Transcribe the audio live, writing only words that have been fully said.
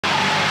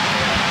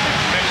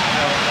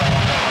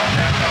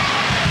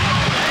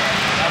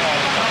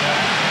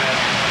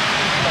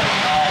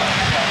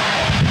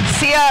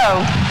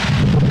Yo.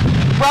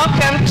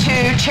 Welcome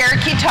to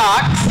Cherokee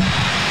Talks.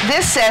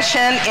 This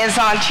session is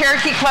on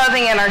Cherokee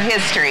clothing and our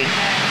history.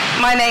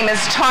 My name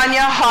is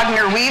Tonia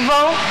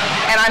Weavel,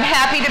 and I'm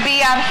happy to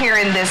be out here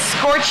in this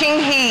scorching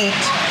heat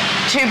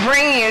to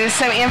bring you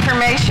some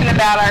information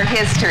about our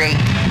history.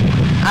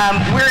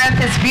 We're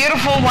at this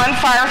beautiful one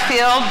fire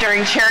field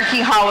during Cherokee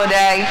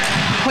holiday,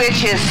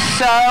 which is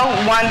so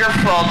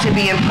wonderful to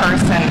be in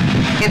person.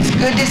 It's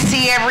good to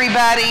see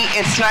everybody.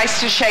 It's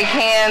nice to shake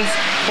hands.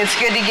 It's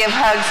good to give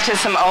hugs to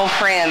some old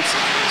friends.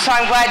 So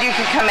I'm glad you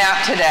could come out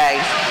today.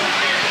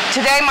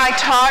 Today my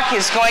talk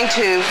is going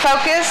to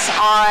focus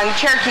on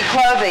Cherokee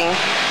clothing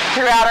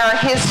throughout our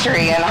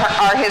history and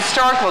our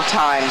historical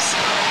times.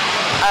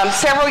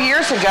 Several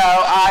years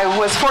ago, I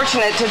was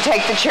fortunate to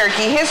take the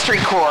Cherokee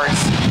history course.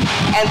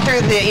 And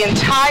through the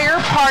entire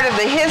part of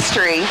the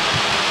history,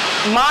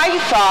 my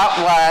thought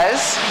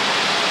was,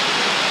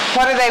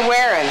 what are they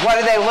wearing? What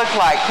do they look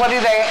like? What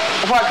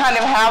kind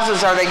of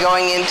houses are they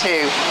going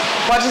into?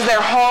 What does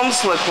their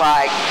homes look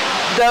like?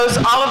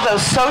 All of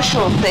those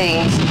social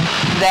things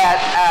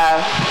that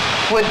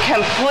would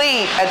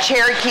complete a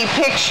Cherokee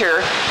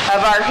picture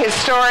of our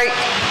historic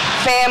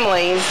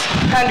families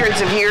hundreds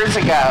of years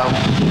ago.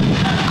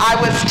 I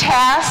was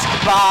tasked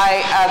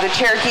by the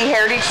Cherokee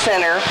Heritage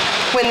Center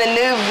when the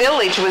new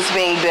village was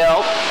being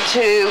built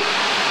to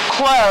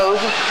clothe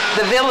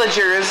the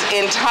villagers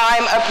in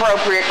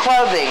time-appropriate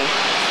clothing.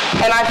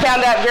 And I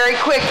found out very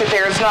quick that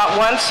there is not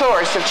one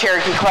source of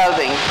Cherokee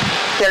clothing.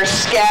 They're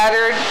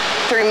scattered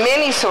through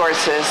many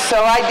sources.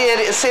 So I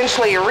did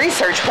essentially a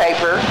research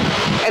paper.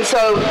 And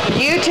so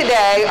you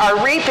today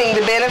are reaping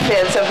the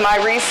benefits of my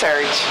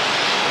research.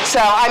 So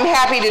I'm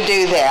happy to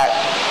do that.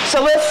 So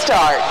let's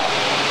start.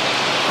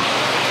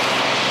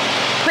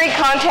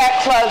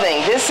 Pre-contact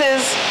clothing. This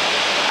is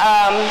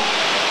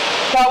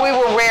what we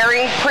were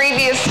wearing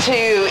previous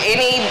to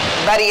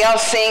anybody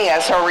else seeing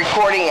us or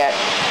recording it.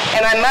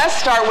 And I must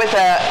start with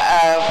a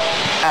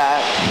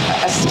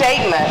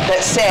statement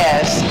that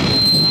says,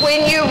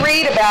 when you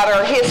read about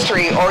our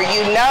history or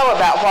you know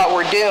about what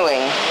we're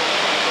doing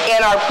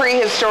in our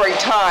prehistoric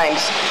times,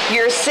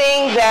 you're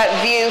seeing that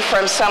view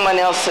from someone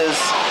else's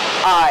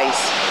eyes.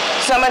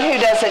 Someone who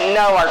doesn't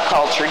know our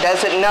culture,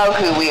 doesn't know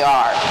who we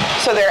are.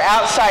 So they're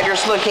outsiders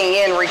looking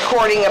in,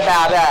 recording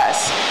about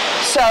us.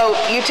 So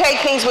you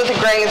take things with a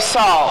grain of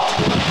salt.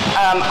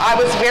 I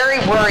was very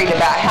worried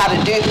about how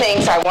to do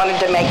things. I wanted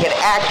to make it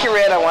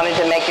accurate. I wanted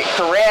to make it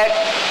correct.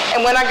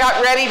 And when I got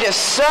ready to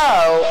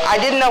sew,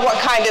 I didn't know what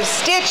kind of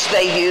stitch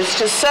they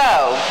used to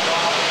sew.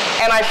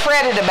 And I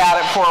fretted about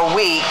it for a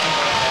week.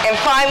 And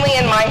finally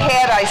in my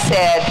head I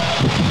said,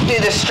 do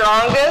the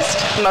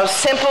strongest,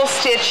 most simple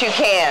stitch you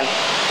can.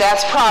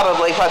 That's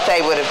probably what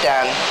they would have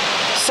done.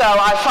 So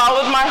I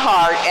followed my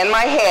heart and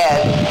my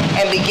head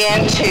and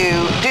began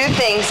to do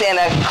things in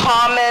a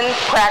common,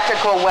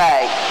 practical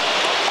way.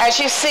 As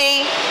you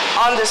see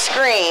on the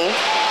screen,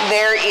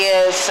 there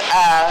is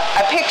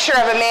a picture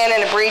of a man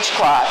in a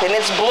breechcloth, and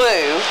it's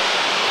blue.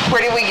 Where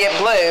did we get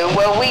blue?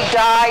 Well, we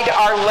dyed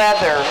our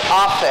leather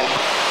often.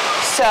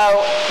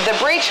 So the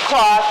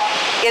breechcloth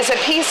is a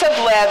piece of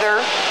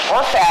leather or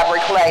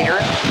fabric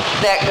later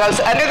that goes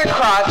under the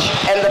crotch,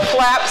 and the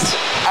flaps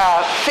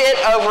fit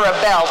over a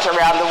belt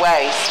around the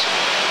waist.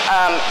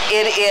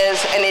 It is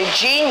an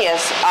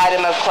ingenious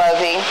item of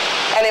clothing,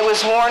 and it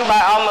was worn by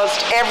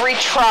almost every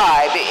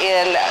tribe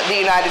in the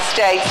United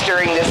States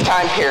during this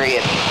time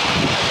period.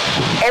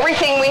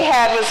 Everything we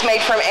had was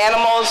made from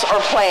animals or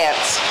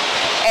plants.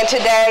 And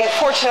today,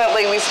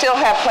 fortunately, we still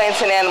have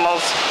plants and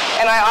animals.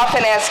 And I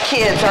often ask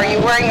kids, are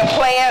you wearing a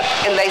plant?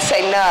 And they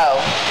say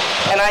no.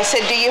 And I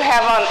said, do you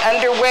have on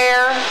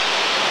underwear?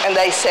 And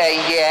they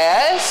say,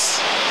 yes.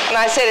 And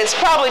I said, it's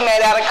probably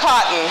made out of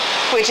cotton,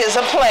 which is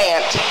a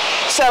plant.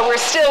 So we're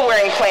still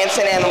wearing plants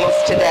and animals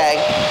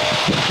today.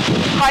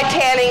 High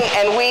tanning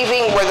and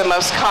weaving were the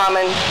most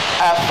common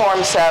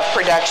forms of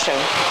production.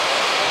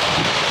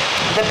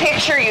 The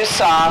picture you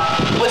saw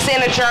was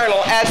in a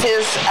journal, as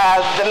is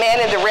the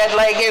man in the red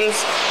leggings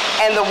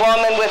and the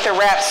woman with the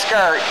wrapped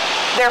skirt.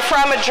 They're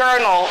from a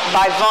journal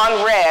by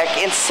Von Reck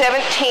in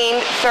 1731.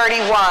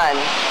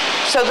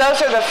 So those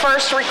are the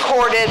first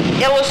recorded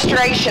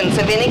illustrations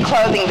of any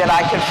clothing that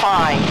I could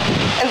find.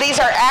 And these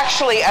are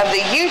actually of the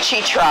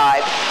Yuchi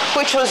tribe,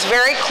 which was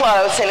very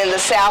close and in the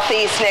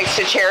southeast next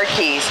to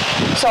Cherokees.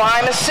 So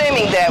I'm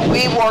assuming that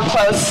we wore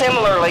clothes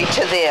similarly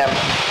to them.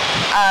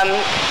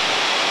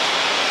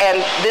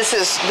 And this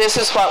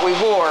is what we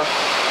wore.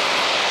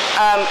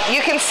 You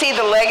can see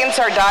the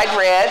leggings are dyed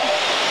red.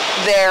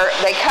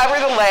 They cover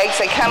the legs,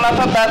 they come up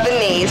above the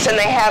knees, and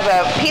they have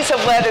a piece of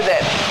leather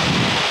that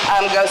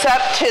goes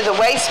up to the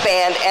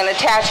waistband and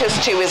attaches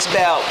to his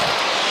belt.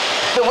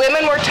 The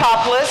women were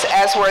topless,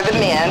 as were the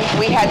men.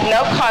 We had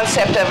no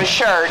concept of a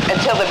shirt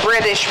until the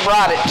British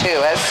brought it to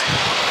us.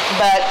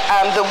 But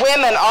the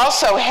women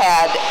also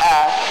had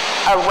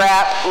a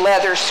wrapped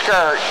leather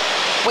skirt.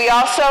 We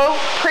also,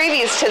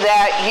 previous to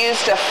that,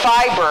 used a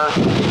fiber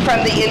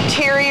from the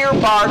interior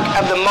bark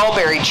of the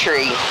mulberry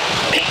tree.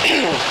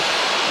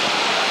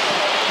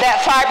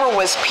 That fiber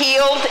was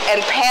peeled and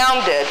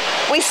pounded.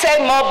 We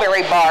say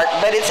mulberry bark,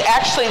 but it's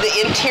actually the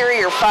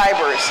interior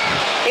fibers.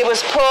 It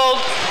was pulled,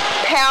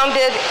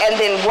 pounded, and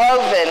then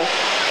woven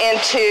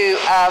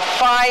into a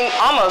fine,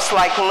 almost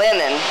like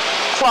linen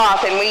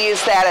cloth, and we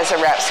use that as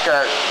a wrap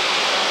skirt.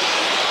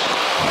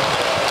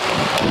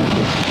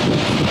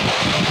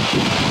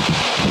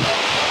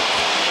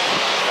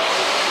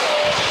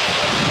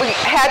 We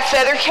had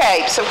feather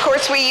capes. Of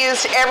course, we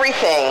used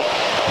everything.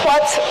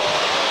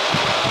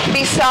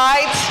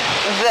 Besides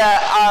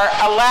our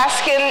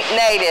Alaskan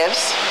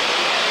natives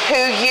who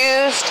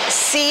used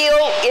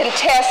seal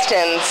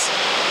intestines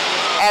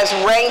as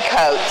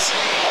raincoats,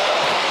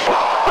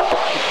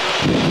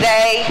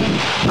 they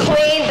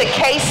cleaned the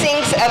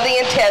casings of the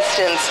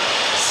intestines,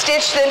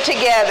 stitched them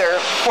together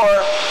for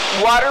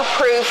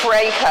waterproof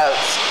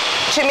raincoats.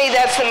 To me,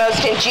 that's the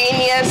most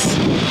ingenious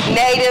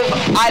native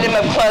item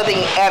of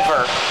clothing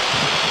ever.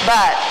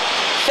 But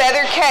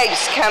feather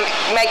capes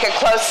make a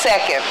close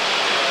second.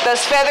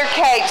 Those feather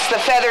capes, the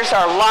feathers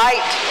are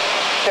light,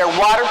 they're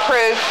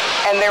waterproof,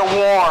 and they're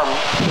warm.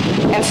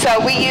 And so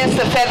we use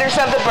the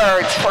feathers of the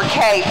birds for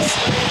capes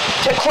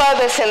to clothe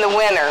us in the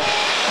winter.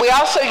 We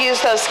also use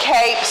those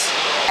capes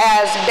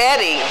as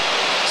bedding.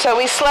 So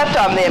we slept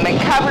on them and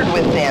covered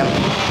with them.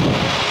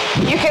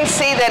 You can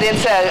see that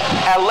it's a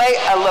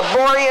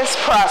laborious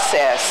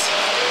process.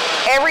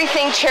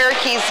 Everything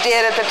Cherokees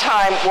did at the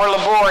time was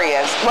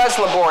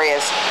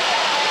laborious.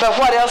 But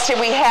what else did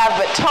we have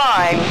but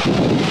time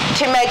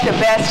to make the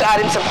best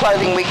items of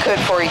clothing we could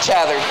for each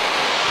other?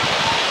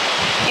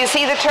 You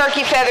see the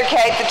turkey feather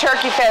cape. The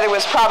turkey feather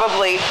was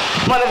probably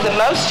one of the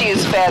most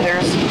used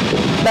feathers,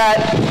 but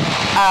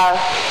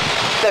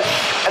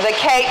the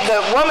cape the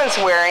woman's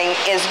wearing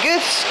is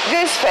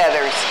goose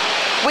feathers.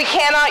 We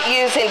cannot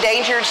use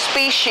endangered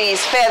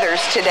species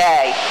feathers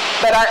today,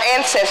 but our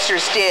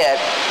ancestors did.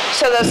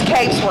 So those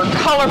capes were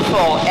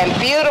colorful and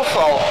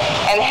beautiful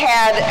and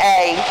had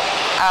a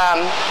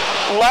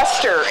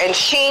luster and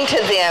sheen to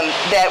them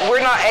that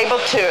we're not able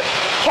to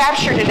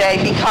capture today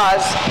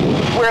because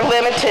we're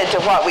limited to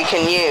what we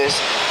can use.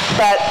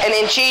 But an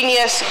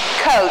ingenious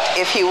coat,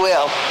 if you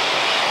will.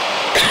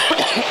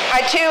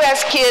 I too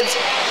ask kids,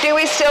 do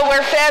we still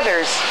wear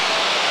feathers?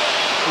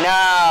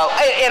 No.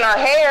 In our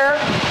hair?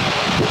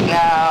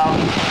 No.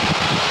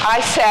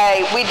 I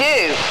say we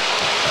do.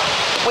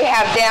 We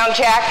have down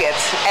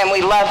jackets and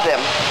we love them.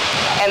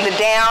 And the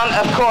down,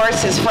 of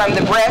course, is from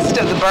the breast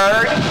of the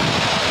bird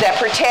that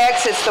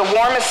protects. It's the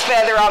warmest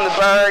feather on the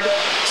bird,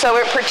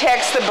 so it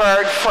protects the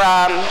bird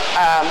from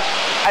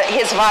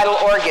his vital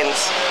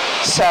organs.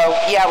 So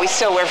yeah, we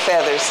still wear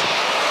feathers.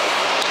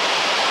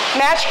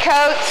 Match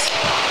coats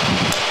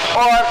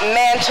or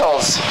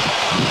mantles.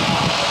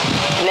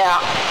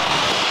 Now,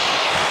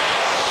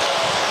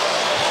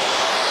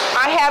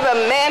 I have a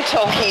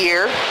mantle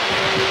here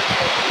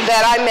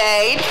that I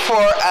made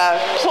for a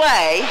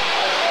play,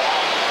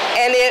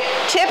 and it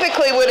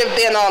typically would have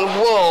been on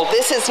wool.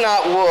 This is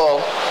not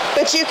wool,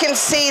 but you can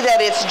see that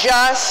it's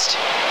just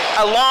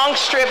a long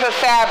strip of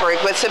fabric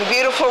with some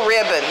beautiful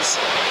ribbons.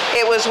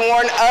 It was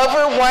worn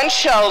over one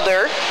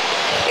shoulder.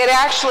 It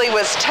actually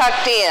was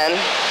tucked in.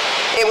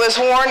 It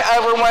was worn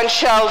over one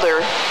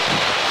shoulder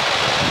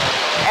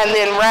and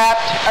then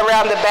wrapped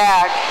around the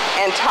back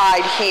and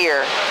tied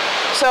here.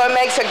 So it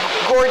makes a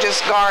gorgeous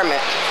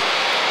garment.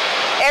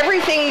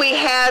 Everything we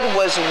had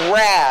was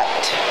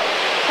wrapped.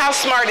 How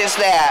smart is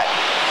that?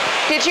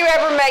 Did you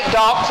ever make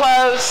doll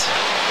clothes?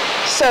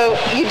 So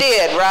you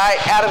did, right?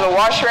 Out of a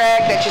wash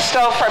rag that you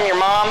stole from your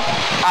mom?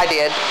 I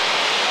did.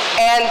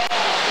 And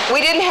we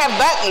didn't have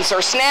buttons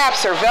or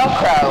snaps or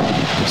Velcro.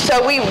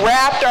 So we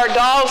wrapped our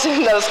dolls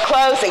in those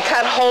clothes and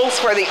cut holes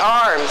for the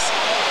arms.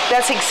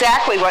 That's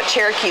exactly what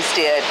Cherokees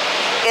did.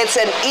 It's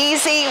an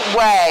easy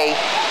way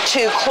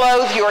to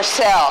clothe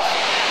yourself.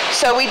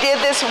 So we did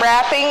this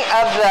wrapping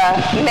of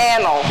the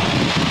mantle.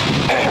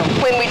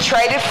 When we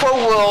traded for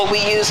wool,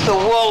 we used the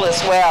wool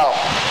as well.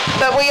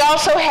 But we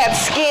also had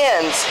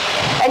skins.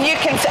 And you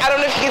can, I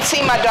don't know if you can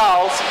see my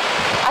dolls.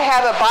 I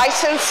have a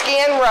bison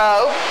skin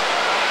robe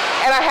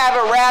and I have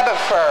a rabbit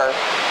fur.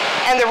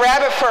 And the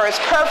rabbit fur is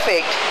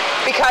perfect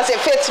because it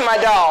fits my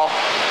doll.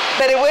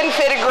 But it wouldn't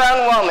fit a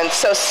grown woman.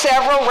 So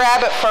several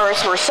rabbit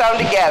furs were sewn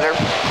together,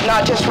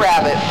 not just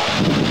rabbit.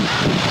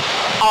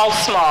 All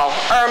small.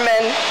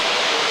 Ermine,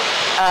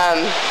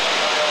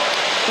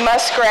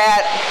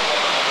 muskrat,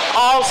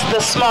 all the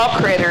small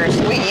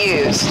critters we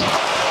used.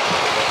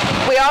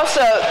 We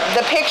also,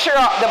 the picture,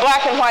 the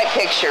black and white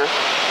picture,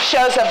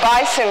 shows a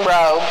bison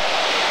robe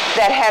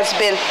that has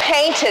been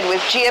painted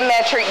with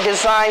geometric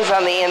designs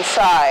on the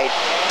inside.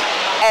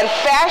 And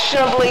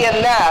fashionably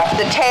enough,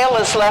 the tail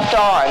is left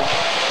on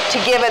to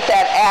give it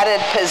that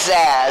added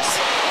pizzazz.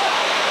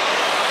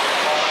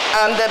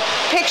 The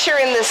picture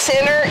in the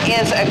center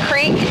is a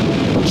Creek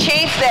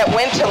chief that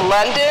went to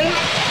London.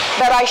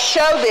 But I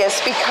show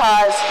this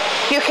because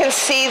you can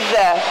see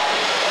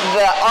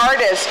the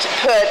artist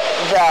put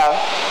the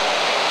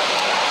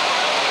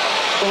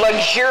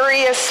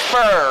luxurious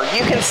fur.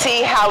 You can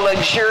see how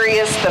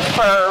luxurious the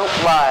fur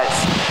was.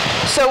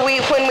 So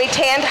when we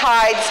tanned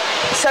hides,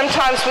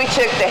 sometimes we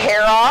took the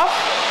hair off,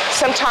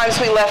 sometimes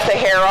we left the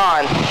hair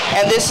on.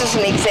 And this is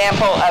an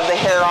example of the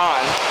hair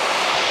on.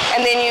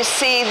 And then you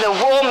see the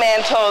wool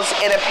mantles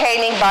in a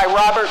painting by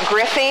Robert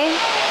Griffin.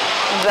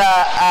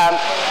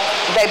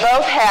 They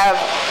both have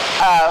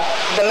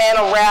the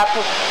mantle wrap.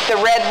 The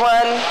red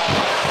one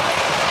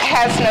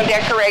has no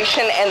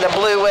decoration, and the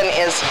blue one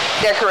is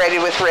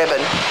decorated with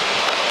ribbon.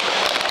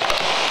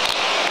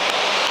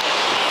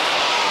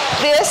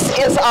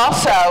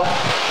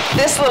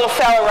 This little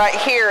fella right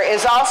here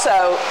is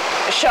also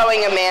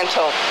showing a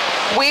mantle.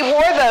 We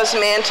wore those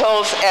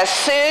mantles as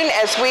soon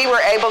as we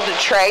were able to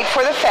trade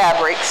for the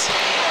fabrics,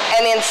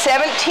 and in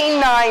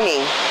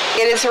 1790,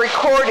 it is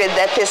recorded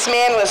that this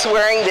man was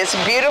wearing this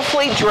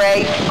beautifully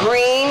draped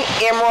green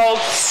emerald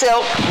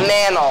silk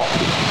mantle.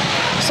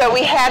 So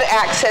we had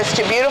access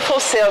to beautiful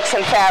silks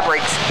and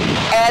fabrics,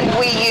 and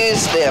we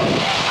used them.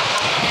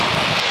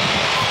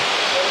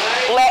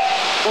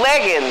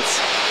 Leggings.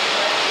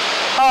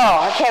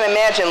 Oh, I can't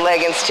imagine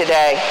leggings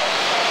today.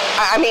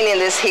 I mean, in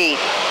this heat.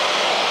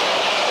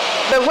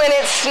 But when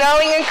it's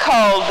snowing and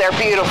cold, they're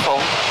beautiful,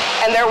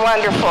 and they're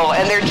wonderful,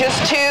 and they're just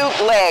two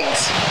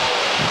legs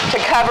to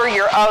cover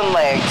your own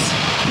legs.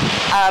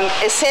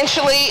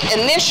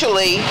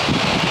 Initially,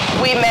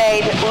 we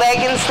made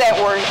leggings that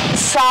were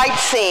side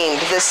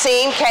seamed. The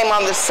seam came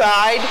on the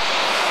side,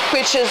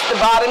 which is the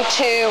bottom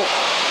two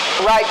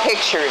right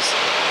pictures.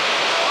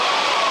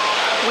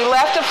 We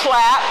left a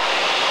flap.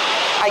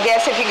 I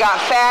guess if you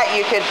got fat,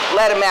 you could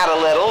let them out a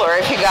little, or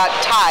if you got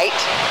tight.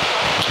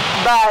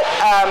 But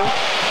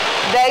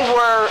they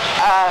were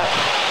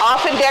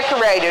often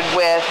decorated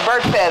with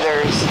bird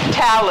feathers,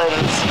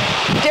 talons,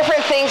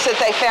 different things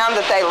that they found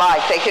that they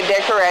liked. They could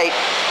decorate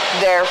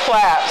their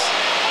flaps.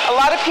 A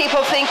lot of people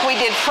think we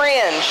did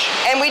fringe,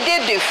 and we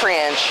did do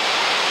fringe,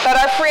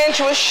 but our fringe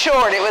was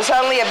short. It was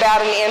only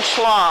about 1 inch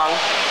long,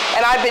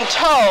 and I've been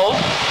told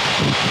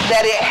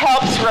that it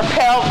helps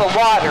repel the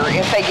water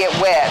if they get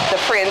wet. The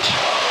fringe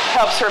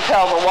helps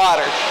repel the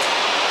water.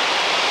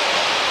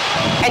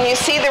 And you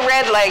see the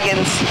red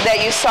leggings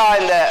that you saw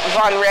in the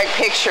Von Reck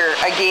picture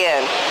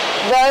again.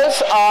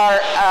 Those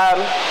are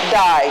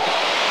dyed.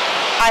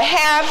 I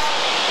have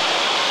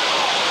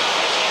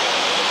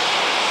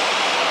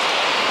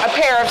a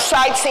pair of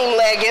side seam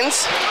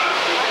leggings.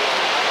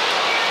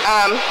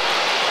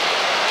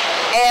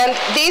 And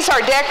these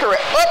are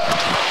decorated.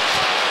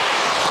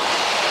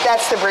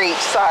 That's the breech,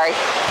 sorry.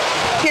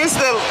 Here's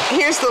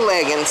the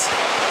leggings.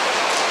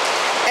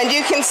 And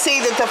you can see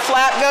that the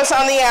flap goes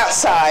on the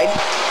outside,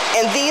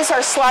 and these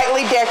are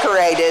slightly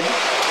decorated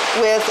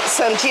with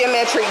some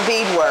geometric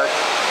beadwork.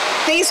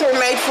 These were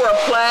made for a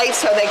play,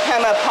 so they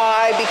come up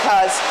high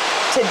because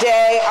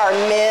today our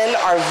men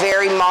are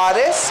very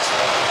modest.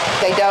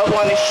 They don't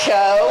want to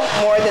show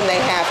more than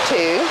they have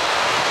to.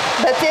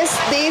 But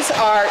these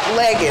are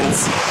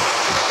leggings.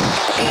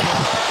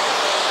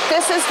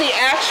 This is the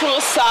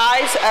actual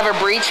size of a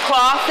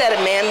breechcloth that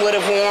a man would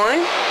have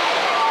worn.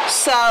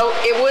 So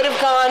it would have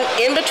gone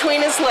in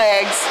between his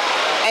legs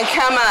and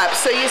come up.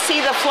 So you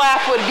see the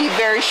flap would be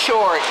very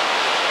short.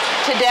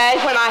 Today,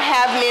 when I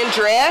have men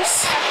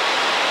dress,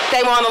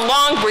 they want a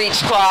long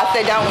breechcloth.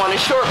 They don't want a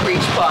short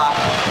breechcloth.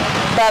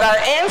 But our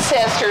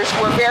ancestors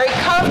were very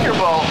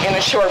comfortable in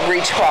a short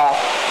breechcloth.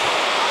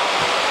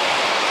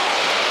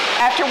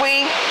 After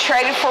we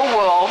traded for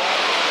wool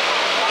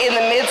in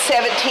the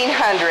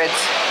mid-1700s,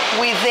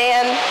 we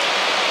then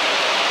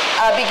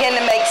began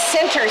to make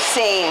center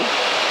seam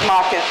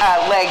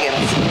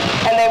leggings,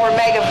 and they were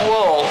made of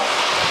wool.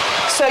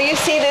 So you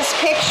see this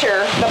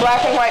picture, the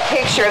black and white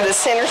picture of the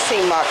center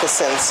seam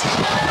moccasins.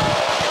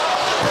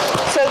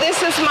 So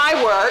this is my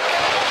work.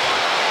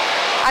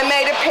 I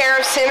made a pair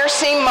of center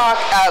seam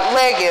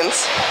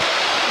leggings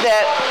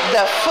that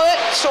the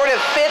foot sort of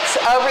fits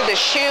over the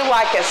shoe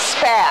like a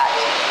spat,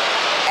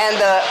 and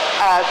the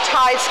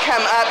ties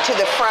come up to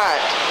the front.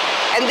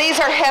 And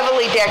these are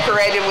heavily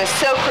decorated with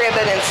silk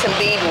ribbon and some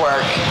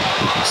beadwork.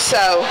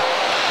 So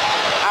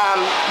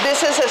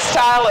this is a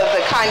style of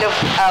the kind of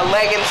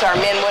leggings our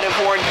men would have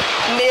worn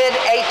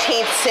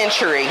mid-18th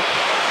century.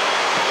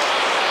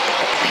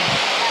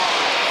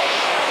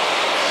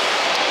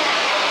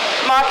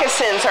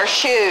 Moccasins are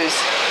shoes.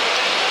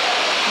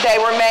 They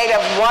were made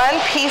of one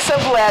piece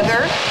of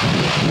leather.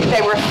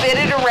 They were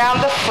fitted around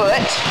the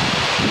foot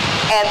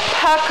and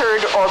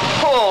puckered or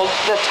pulled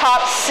the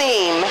top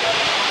seam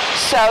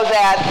so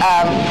that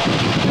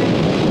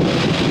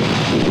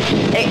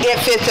it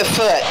fit the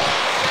foot.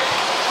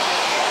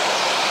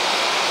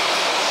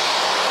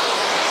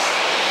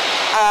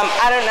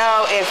 I don't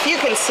know if you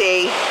can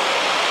see,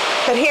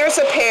 but here's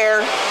a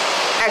pair.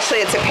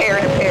 Actually, it's a pair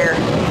and a pair.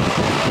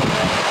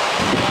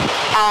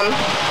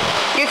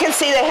 You can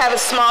see they have a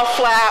small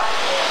flap,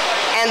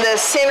 and the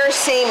center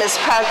seam is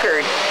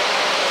puckered.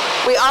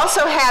 We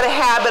also had a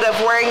habit of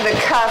wearing the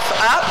cuff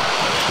up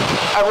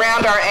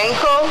around our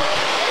ankle,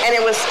 and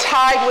it was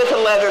tied with a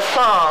leather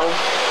thong.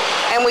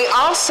 And we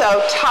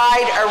also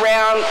tied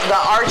around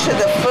the arch of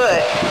the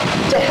foot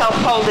to help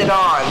hold it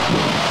on.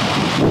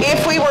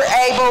 If we were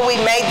able, we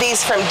made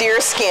these from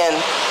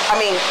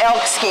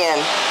elk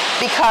skin,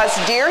 because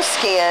deer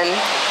skin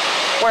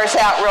wears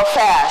out real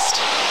fast.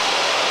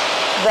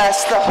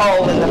 Thus the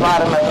hole in the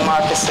bottom of the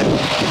moccasin.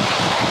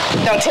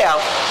 Don't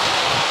tell.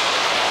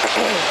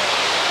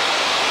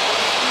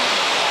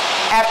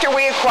 After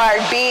we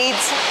acquired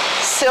beads,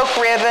 silk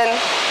ribbon,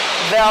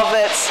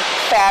 velvets,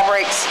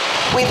 fabrics,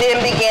 we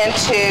then began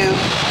to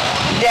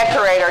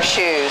decorate our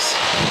shoes.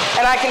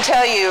 And I can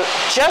tell you,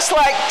 just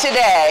like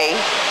today,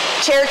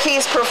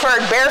 Cherokees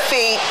preferred bare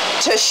feet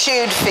to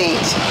shoed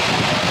feet.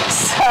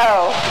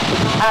 So,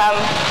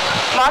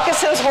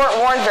 moccasins weren't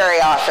worn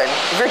very often.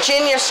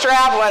 Virginia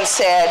Stroud once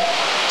said,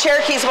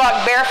 Cherokees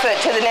walked barefoot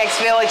to the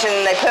next village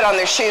and they put on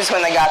their shoes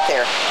when they got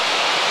there.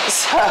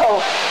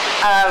 So,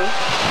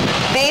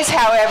 these,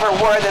 however,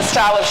 were the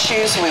style of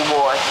shoes we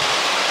wore.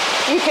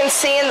 You can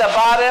see in the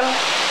bottom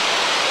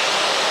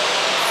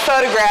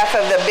photograph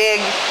of the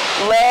big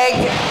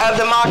leg of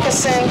the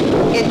moccasin.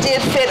 It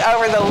did fit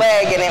over the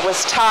leg, and it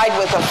was tied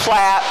with a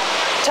flap,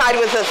 tied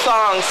with the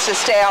thongs to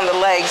stay on the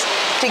legs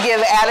to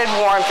give added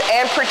warmth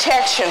and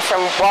protection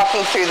from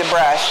walking through the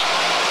brush.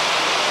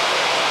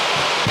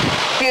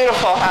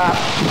 Beautiful, huh?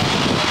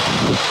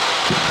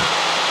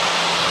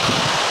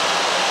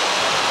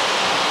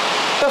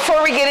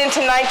 Before we get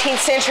into 19th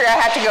century, I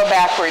have to go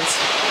backwards.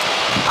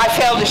 I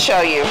failed to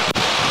show you.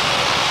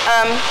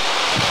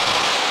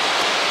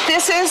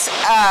 This is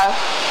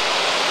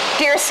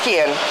deer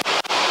skin,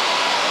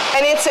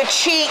 and it's a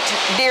cheat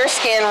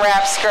deerskin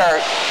wrap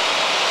skirt.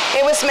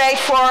 It was made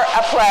for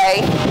a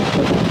play,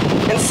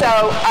 and so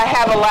I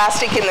have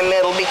elastic in the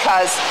middle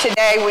because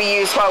today we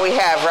use what we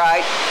have,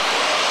 right?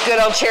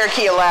 Good old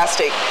Cherokee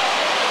elastic.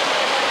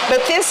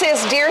 But this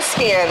is deer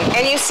skin,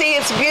 and you see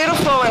it's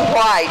beautiful and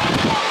white.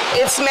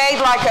 It's made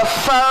like a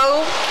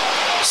faux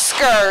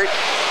skirt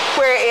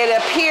where it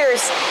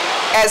appears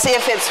as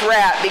if it's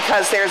wrapped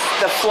because there's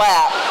the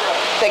flap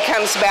that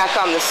comes back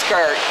on the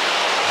skirt.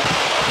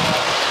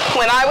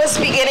 When I was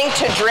beginning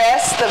to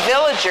dress the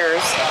villagers,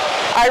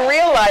 I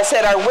realized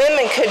that our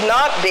women could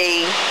not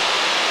be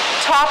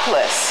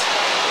topless.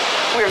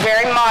 We're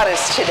very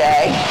modest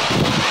today.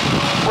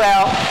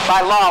 Well,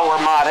 by law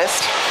we're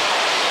modest.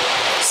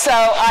 So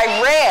I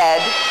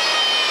read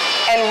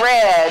and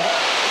read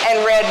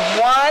and read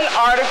one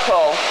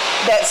article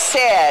that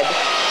said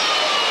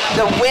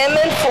the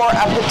women for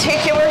a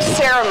particular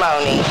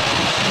ceremony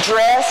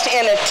dressed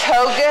in a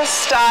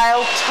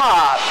toga-style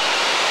top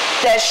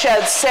that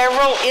showed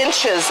several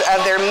inches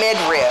of their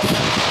midriff.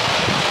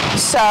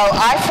 So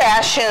I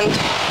fashioned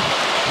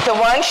the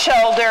one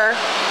shoulder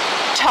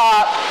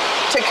top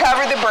to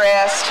cover the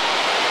breast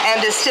and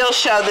to still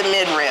show the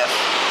midriff.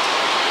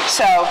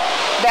 So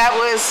that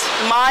was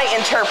my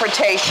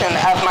interpretation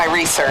of my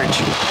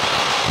research.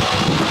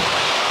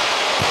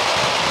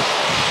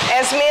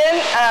 As men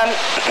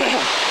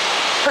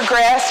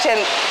progressed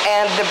and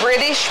the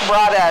British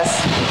brought us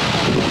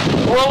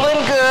woolen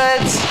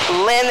goods,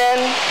 linen,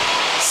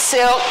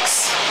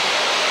 silks,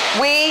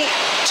 we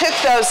took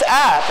those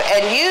up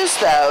and used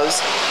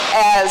those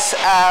as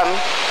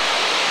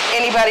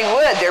anybody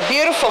would. They're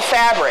beautiful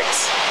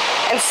fabrics.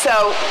 And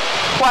so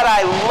what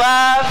I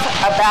love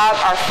about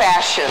our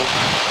fashion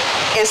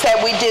is that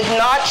we did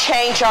not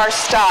change our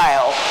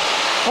style.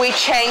 We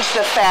changed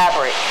the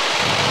fabric.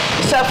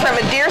 So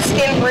from a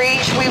deerskin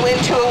breech, we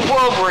went to a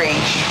wool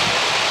breech.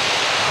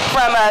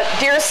 From a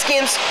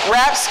deerskin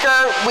wrap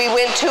skirt, we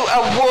went to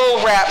a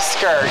wool wrap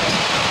skirt.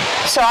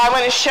 So I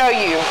want to show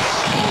you.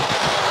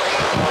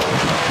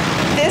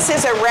 This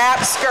is a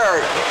wrap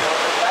skirt.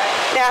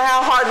 Now,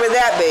 how hard would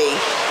that be?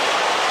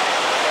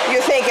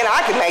 You're thinking,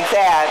 I could make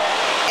that.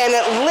 And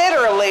it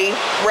literally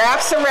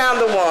wraps around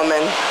the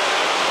woman,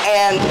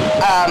 and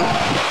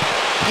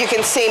you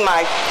can see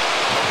my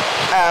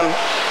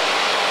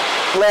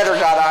leather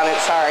got on it,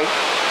 sorry.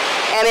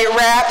 And it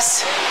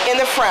wraps in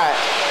the front.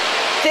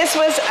 This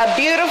was a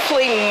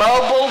beautifully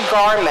mobile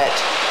garment.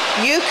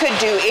 You could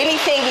do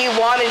anything you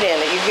wanted in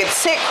it. You could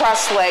sit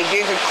cross-legged,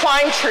 you could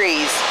climb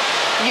trees,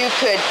 you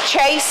could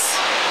chase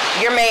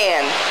your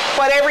man.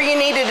 Whatever you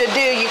needed to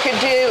do, you could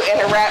do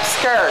in a wrap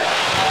skirt.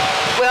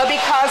 Well,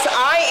 because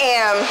I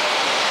am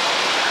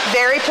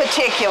very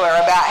particular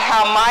about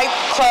how my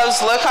clothes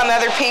look on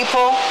other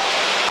people,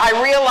 I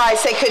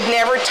realized they could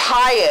never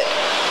tie it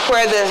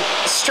where the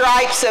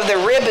stripes of the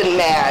ribbon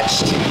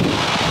matched.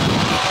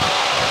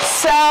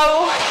 So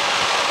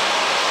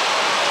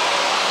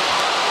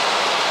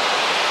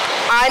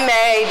I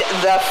made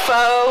the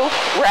faux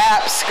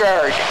wrap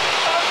skirt.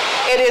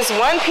 It is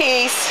one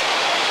piece.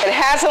 It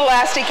has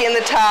elastic in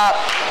the top.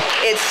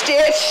 It's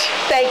stitched,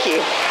 thank you.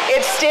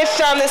 It's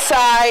stitched on the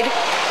side,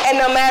 and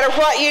no matter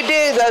what you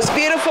do, those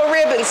beautiful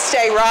ribbons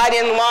stay right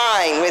in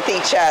line with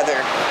each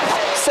other.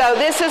 So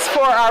this is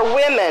for our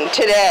women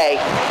today,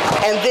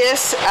 and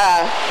this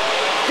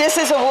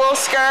is a wool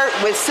skirt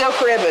with silk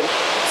ribbon.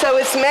 So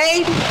it's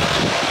made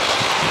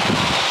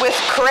with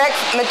correct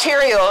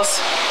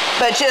materials,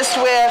 but just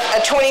with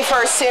a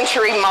 21st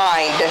century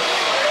mind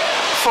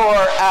for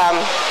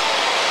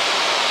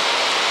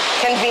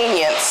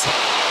convenience.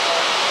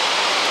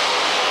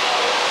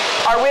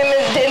 our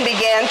women then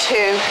began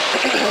to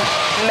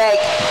make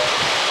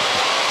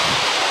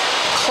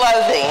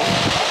clothing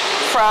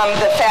from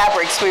the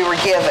fabrics we were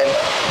given,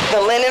 the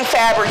linen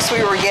fabrics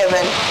we were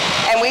given,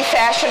 and we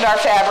fashioned our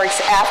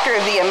fabrics after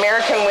the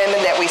American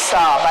women that we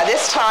saw. By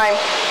this time,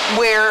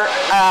 we're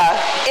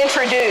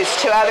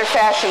introduced to other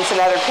fashions and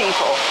other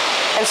people,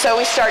 and so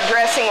we start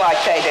dressing like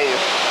they do.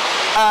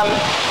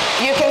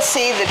 You can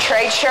see the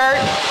trade shirt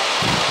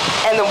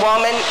and the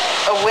woman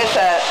with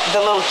the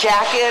little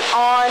jacket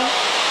on.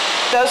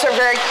 Those are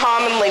very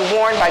commonly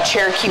worn by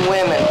Cherokee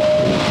women.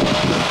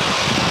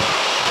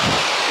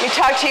 Let me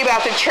talk to you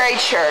about the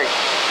trade shirt.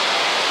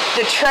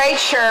 The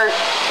trade shirt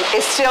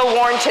is still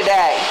worn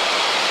today.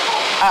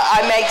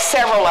 I make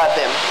several of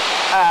them,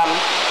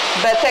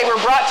 but they were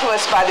brought to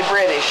us by the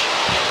British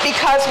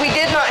because we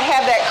did not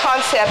have that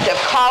concept of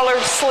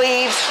collars,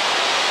 sleeves,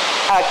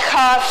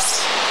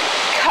 cuffs,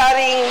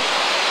 cutting,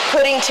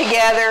 putting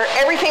together.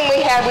 Everything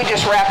we had, we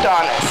just wrapped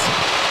on us.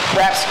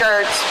 Wrap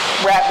skirts,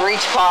 wrap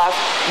breechcloth,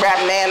 wrap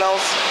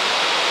mantles.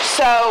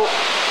 So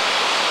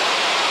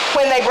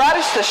when they brought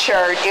us the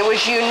shirt, it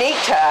was unique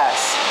to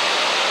us.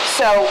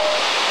 So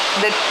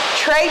the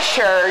trade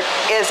shirt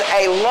is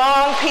a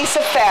long piece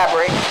of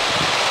fabric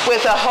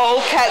with a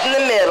hole cut in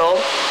the middle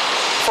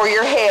for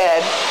your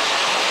head,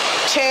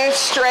 2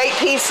 straight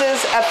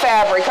pieces of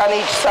fabric on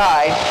each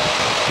side,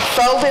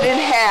 folded in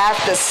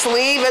half. The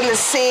sleeve and the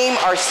seam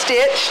are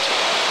stitched,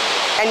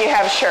 and you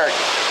have a shirt.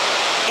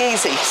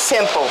 Easy,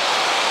 simple.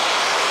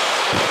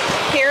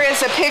 Here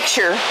is a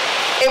picture.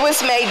 It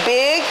was made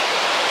big,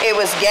 it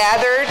was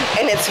gathered,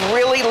 and it's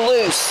really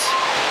loose.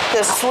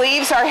 The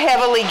sleeves are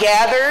heavily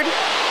gathered,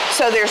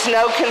 so there's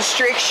no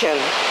constriction.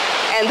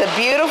 And the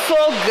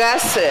beautiful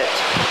gusset.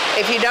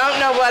 If you don't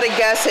know what a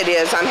gusset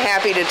is, I'm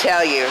happy to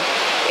tell you.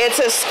 It's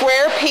a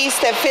square piece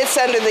that fits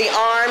under the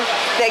arm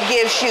that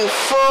gives you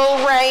full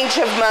range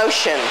of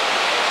motion.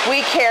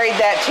 We carried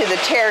that to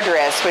the tear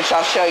dress, which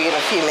I'll show you in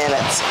a few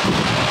minutes.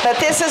 But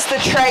this is the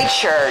trade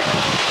shirt.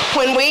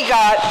 When we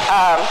got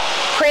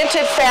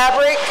printed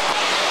fabric,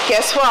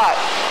 guess what?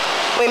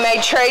 We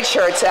made trade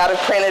shirts out of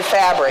printed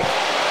fabric.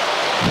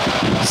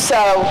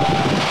 So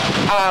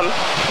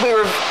we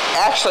were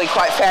actually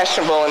quite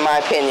fashionable, in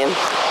my opinion.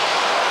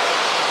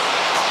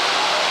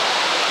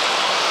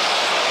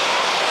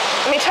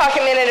 Let me talk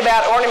a minute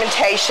about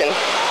ornamentation.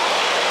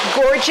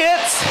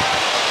 Gorgets,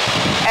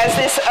 as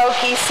this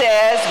Okie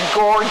says,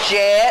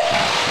 gorget.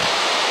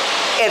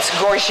 It's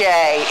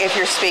gorget if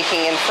you're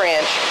speaking in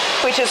French,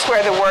 which is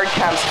where the word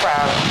comes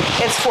from.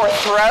 It's for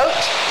throat,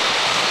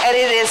 and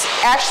it is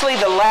actually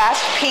the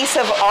last piece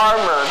of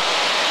armor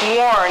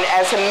worn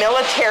as a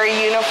military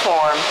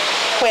uniform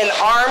when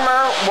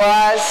armor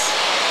was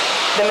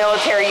the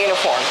military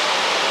uniform.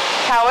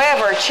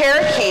 However,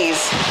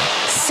 Cherokees,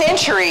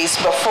 centuries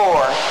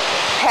before,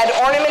 had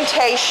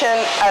ornamentation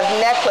of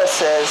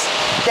necklaces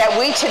that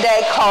we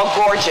today call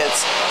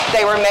gorgets.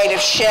 They were made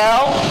of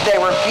shell,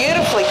 they were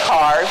beautifully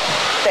carved,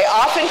 they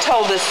often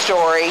told a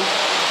story,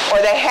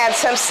 or they had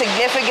some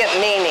significant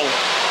meaning.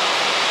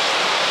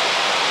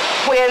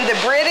 When the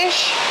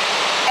British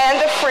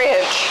and the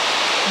French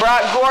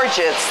brought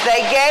gorgets,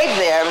 they gave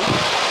them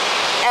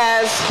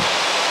as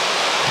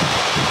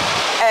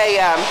a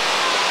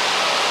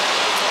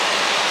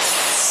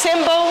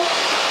symbol.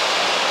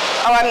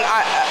 Oh,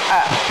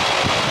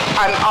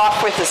 I'm off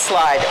with the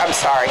slide. I'm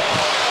sorry.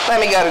 Let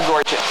me go to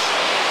gorgeous.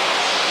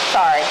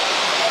 Sorry,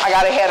 I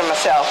got ahead of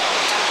myself.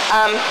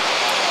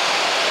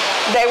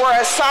 They were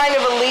a sign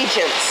of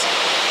allegiance.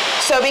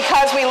 So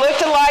because we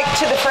looked alike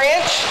to the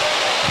French,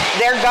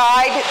 their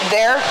guide,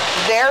 their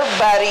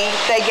buddy,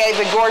 they gave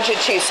the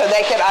gorget to so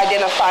they could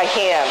identify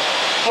him.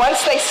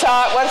 Once they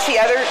saw it, once the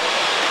other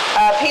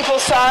people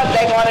saw it,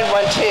 they wanted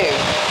one too.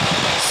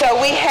 So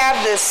we have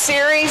this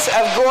series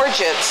of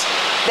gorgets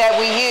that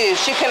we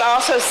use. You can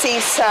also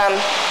see some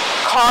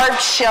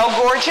carved shell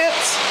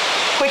gorgets,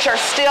 which are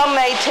still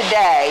made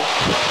today.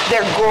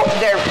 They're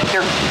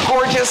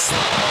gorgeous,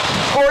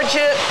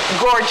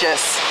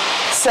 gorgeous.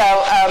 So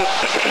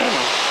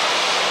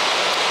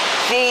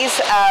these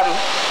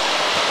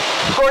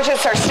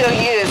gorgets are still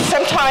used.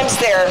 Sometimes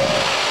they're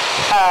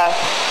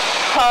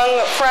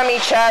hung from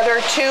each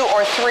other, 2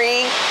 or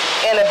 3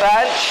 in a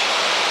bunch.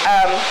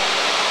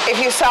 If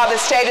you saw the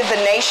State of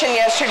the Nation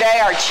yesterday,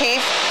 our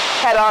chief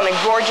had on a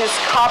gorgeous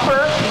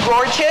copper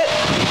gorget.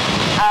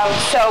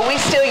 So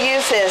we still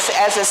use this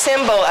as a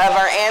symbol of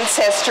our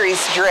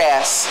ancestry's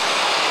dress.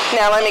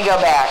 Now let me go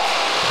back.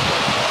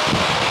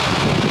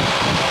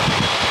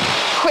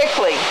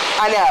 Quickly,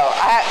 I know,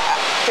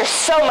 there's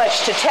so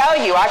much to tell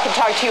you. I could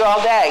talk to you all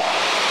day.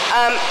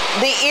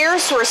 The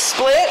ears were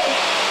split.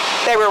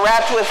 They were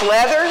wrapped with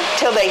leather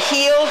till they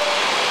healed,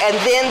 and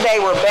then they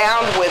were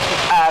bound with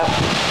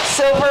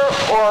silver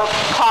or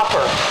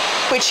copper,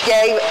 which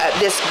gave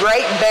this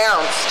great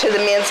bounce to the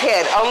men's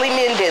head. Only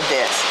men did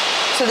this.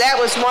 So that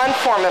was one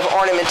form of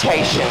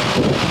ornamentation.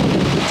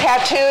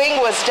 Tattooing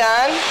was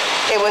done.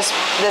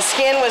 The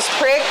skin was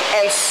pricked,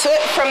 and soot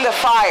from the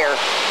fire,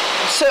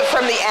 soot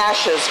from the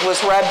ashes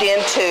was rubbed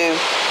into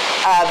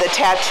the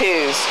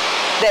tattoos.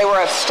 They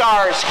were of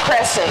stars,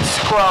 crescents,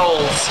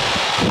 scrolls,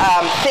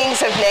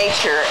 things of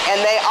nature.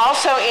 And they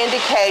also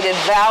indicated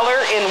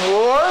valor in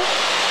war,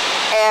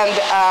 and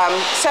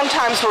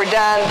sometimes were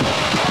done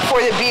for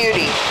the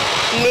beauty.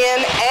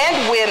 Men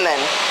and women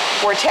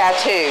were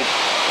tattooed.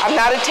 I'm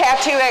not a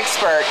tattoo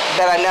expert,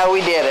 but I know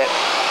we did it.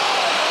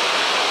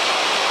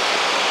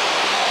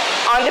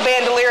 On to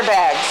bandolier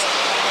bags.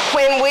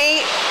 When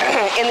we,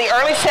 in the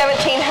early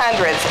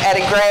 1700s, at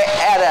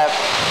a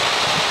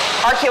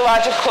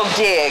archaeological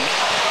dig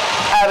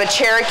of a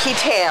Cherokee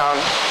town,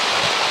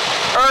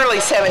 early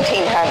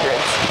 1700s,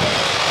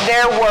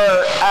 there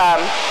were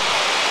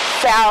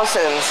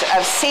thousands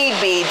of seed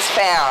beads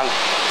found.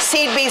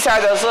 Seed beads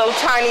are those little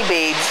tiny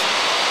beads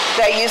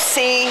that you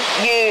see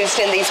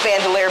used in these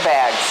bandolier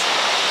bags.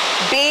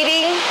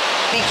 Beading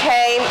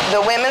became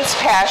the women's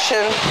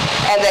passion,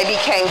 and they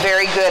became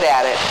very good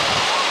at it.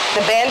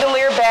 The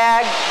bandolier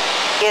bag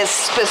is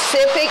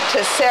specific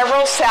to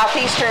several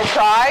southeastern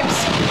tribes,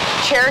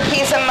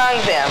 Cherokees among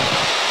them.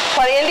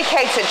 What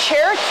indicates a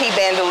Cherokee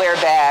bandolier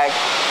bag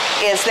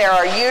is there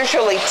are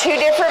usually two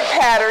different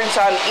patterns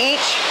on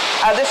each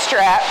of the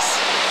straps,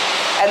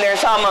 and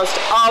there's almost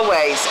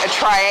always a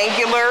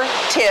triangular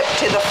tip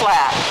to the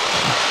flap.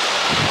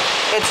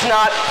 It's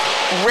not,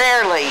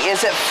 rarely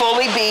is it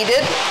fully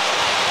beaded.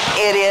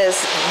 It is,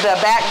 the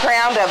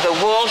background of the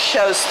wool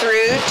shows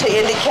through to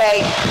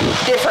indicate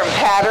different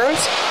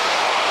patterns.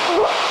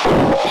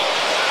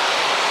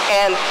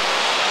 And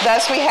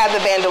thus we have the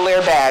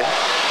bandolier bag.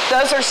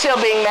 Those are still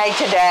being made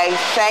today,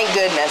 thank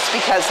goodness,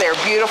 because they're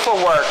beautiful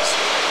works.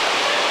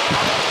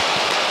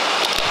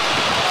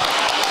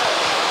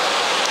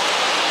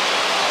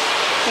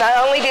 Not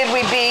only did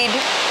we bead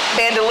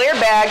bandolier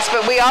bags,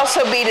 but we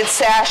also beaded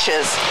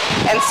sashes.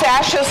 And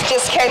sashes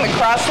just came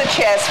across the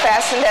chest,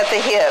 fastened at the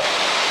hip.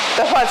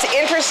 But what's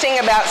interesting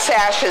about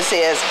sashes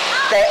is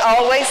they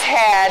always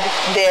had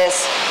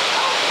this,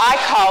 I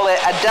call it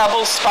a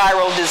double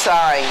spiral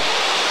design.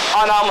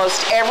 On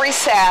almost every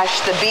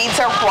sash, the beads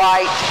are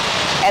white,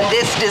 and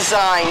this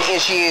design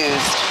is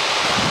used.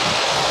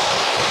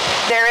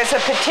 There is a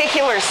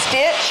particular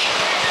stitch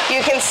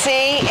you can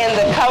see in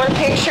the color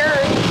picture,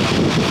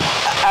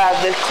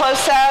 the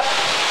close-up,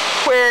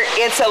 where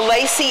it's a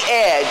lacy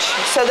edge.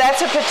 So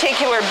that's a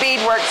particular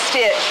beadwork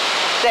stitch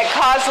that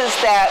causes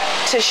that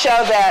to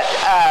show that,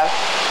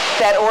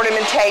 that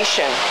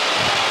ornamentation.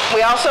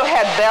 We also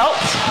had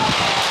belts.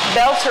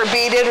 Belts were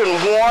beaded and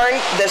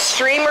worn. The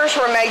streamers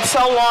were made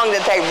so long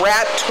that they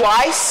wrapped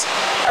twice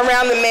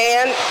around the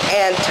man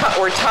and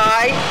were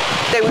tied.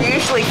 They were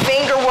usually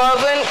finger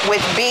woven with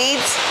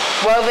beads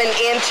woven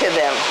into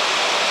them.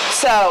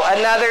 So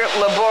another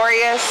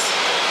laborious,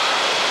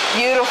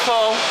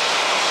 beautiful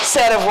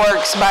set of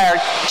works by our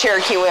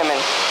Cherokee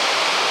women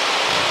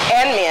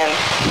and men.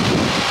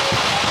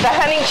 The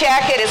hunting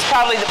jacket is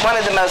probably one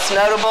of the most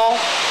notable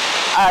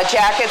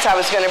jackets. I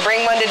was going to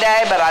bring one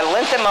today, but I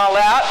lent them all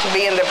out to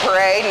be in the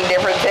parade and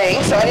different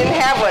things, so I didn't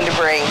have one to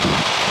bring.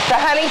 The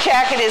hunting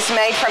jacket is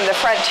made from the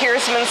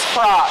frontiersman's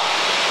frock.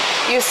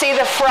 You see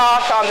the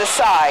frock on the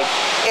side.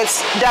 It's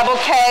double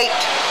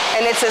caped,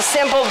 and it's a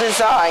simple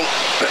design,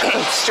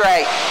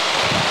 straight.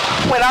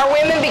 When our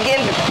women begin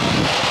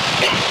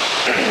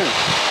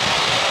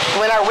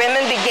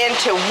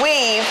to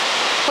weave,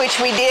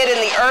 which we did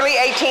in the early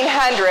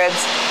 1800s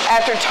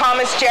after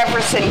Thomas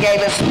Jefferson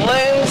gave us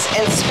looms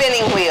and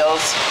spinning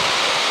wheels,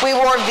 we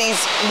wove these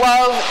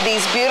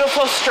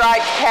beautiful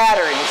striped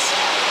patterns.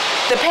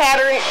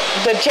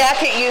 The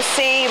jacket you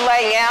see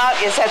laying out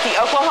is at the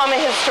Oklahoma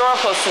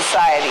Historical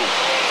Society.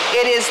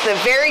 It is the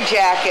very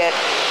jacket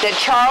that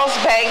Charles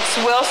Banks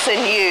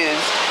Wilson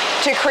used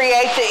to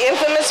create the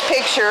infamous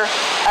picture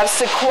of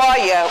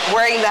Sequoia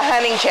wearing the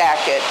hunting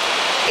jacket.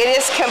 It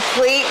is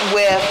complete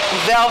with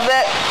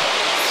velvet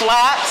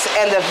flaps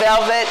and the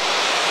velvet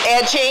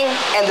edging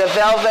and the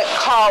velvet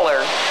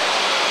collar.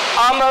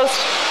 Almost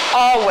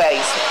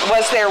always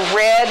was there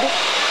red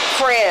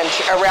fringe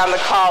around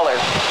the collar.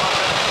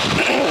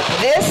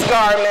 This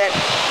garment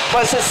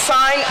was a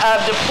sign of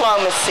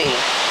diplomacy.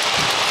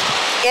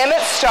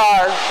 Emmett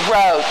Starr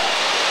wrote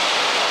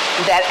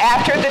that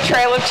after the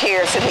Trail of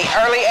Tears in the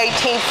early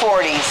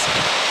 1840s,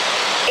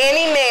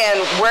 any man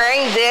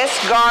wearing this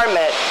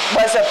garment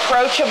was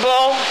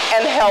approachable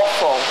and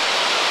helpful.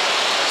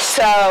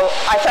 So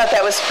I thought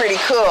that was pretty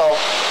cool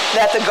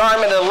that the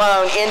garment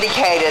alone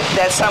indicated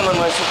that someone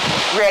was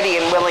ready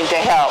and willing to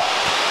help.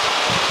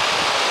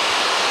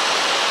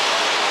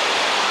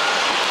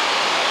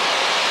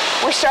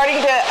 We're starting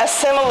to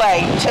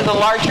assimilate to the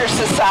larger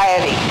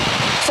society.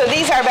 So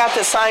these are about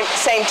the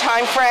same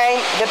time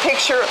frame. The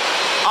picture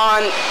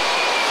on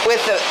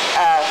with the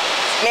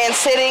man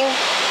sitting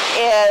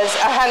is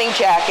a hunting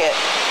jacket.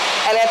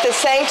 And at the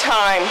same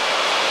time,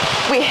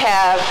 we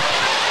have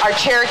our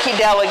Cherokee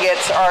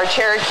delegates, or our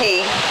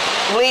Cherokee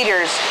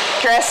leaders,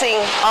 dressing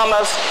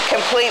almost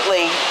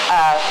completely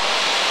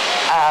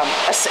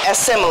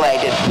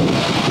assimilated.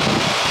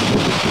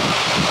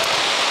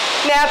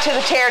 Now to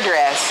the tear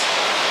dress.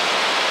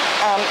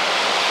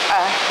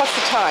 What's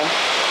the time?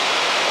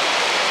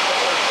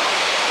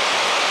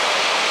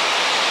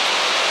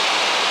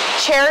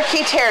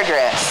 Cherokee tear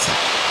dress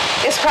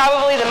is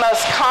probably the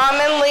most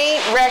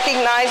commonly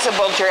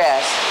recognizable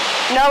dress.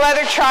 No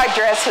other tribe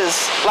dresses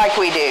like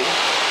we do,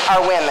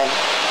 our women.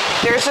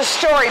 There's a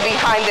story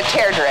behind the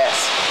tear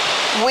dress.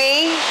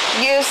 We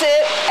use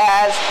it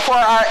as for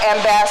our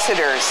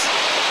ambassadors.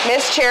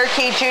 Miss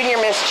Cherokee,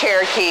 Junior Miss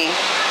Cherokee,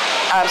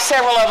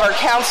 several of our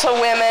council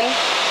women,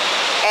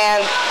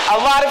 and a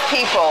lot of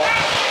people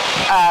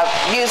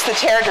use the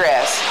tear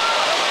dress.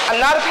 I'm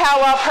not a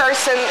powwow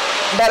person,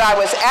 but I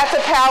was at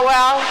the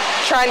powwow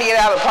trying to get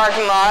out of the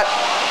parking lot,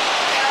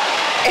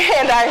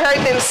 and I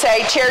heard them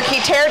say Cherokee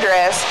tear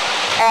dress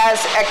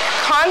as a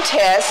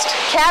contest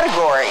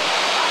category.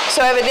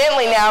 So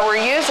evidently now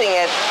we're using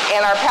it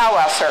in our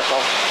powwow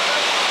circle.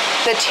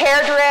 The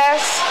tear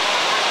dress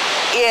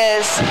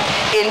is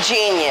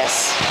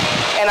ingenious,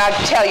 and I'll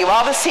tell you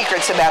all the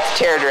secrets about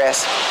the tear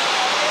dress.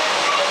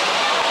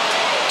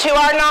 To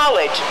our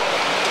knowledge,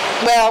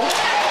 well,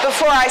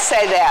 before I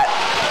say that,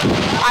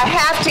 I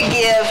have to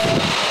give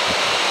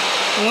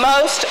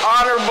most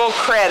honorable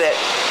credit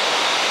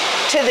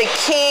to the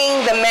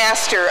king, the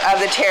master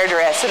of the tear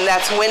dress, and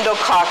that's Wendell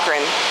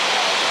Cochran.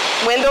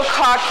 Wendell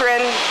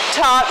Cochran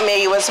taught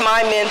me, was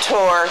my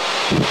mentor,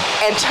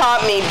 and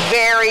taught me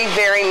very,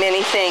 very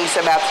many things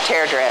about the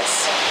tear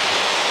dress.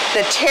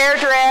 The tear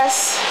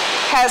dress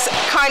has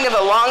kind of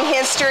a long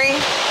history,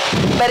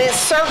 but it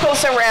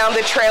circles around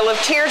the Trail of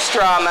Tears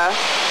drama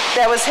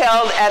that was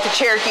held at the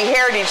Cherokee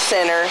Heritage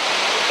Center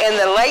in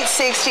the late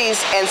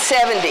 60s and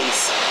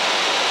 70s.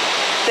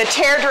 The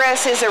tear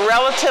dress is a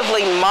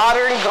relatively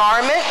modern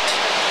garment.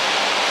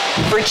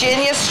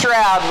 Virginia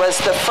Stroud was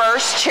the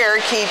first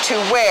Cherokee to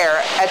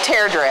wear a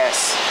tear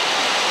dress.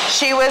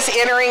 She was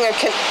entering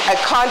a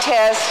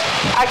contest,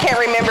 I can't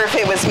remember if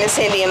it was Miss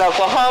Indian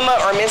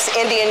Oklahoma or Miss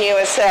Indian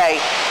USA,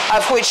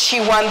 of which she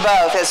won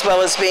both, as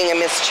well as being a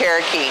Miss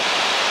Cherokee.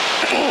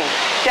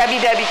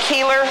 W.W.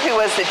 Keeler, who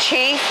was the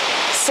chief,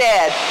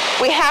 said,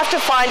 "We have to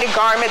find a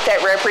garment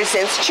that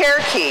represents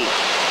Cherokee."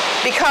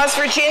 Because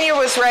Virginia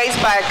was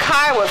raised by a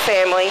Kiowa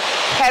family,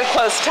 had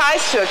close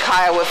ties to a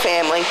Kiowa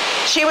family,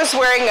 she was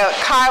wearing a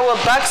Kiowa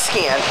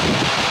buckskin,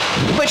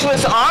 which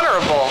was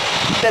honorable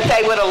that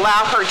they would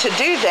allow her to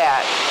do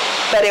that,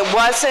 but it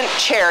wasn't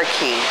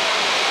Cherokee.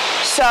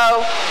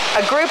 So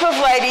a group of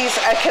ladies,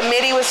 a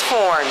committee was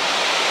formed,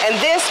 and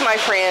this, my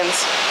friends,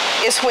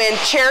 is when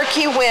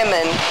Cherokee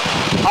women,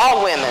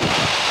 all women,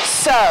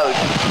 sewed.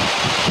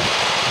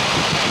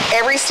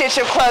 Every stitch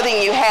of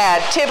clothing you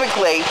had,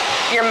 typically,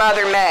 your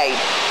mother made.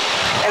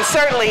 And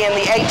certainly in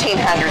the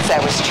 1800s,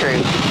 that was true.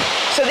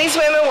 So these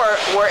women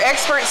were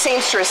expert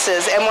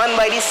seamstresses, and one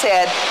lady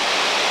said,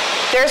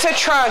 "There's a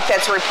trunk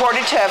that's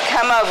reported to have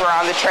come over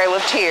on the Trail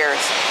of Tears,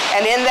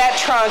 and in that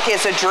trunk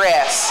is a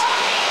dress.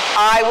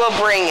 I will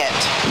bring it."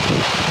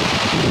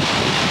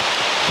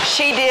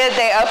 She did.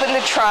 They opened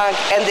the trunk,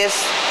 and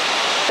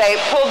they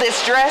pulled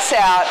this dress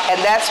out, and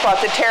that's what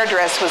the tear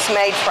dress was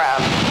made from.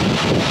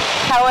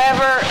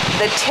 However,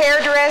 the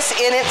tear dress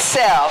in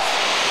itself,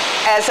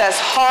 as us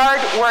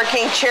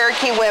hard-working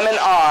Cherokee women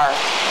are,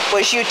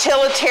 was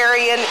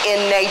utilitarian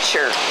in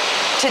nature.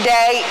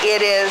 Today,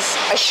 it is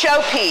a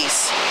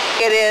showpiece.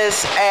 It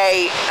is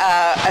a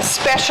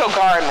special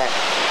garment.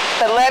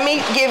 But let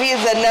me give you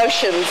the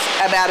notions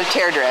about a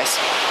tear dress.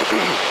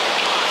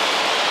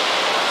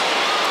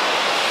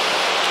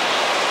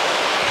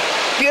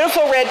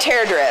 Beautiful red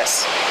tear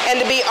dress. And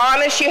to be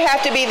honest, you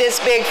have to be this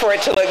big for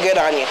it to look good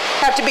on you.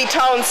 Have to be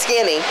tall and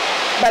skinny.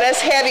 But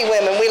us heavy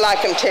women, we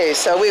like them too,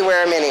 so we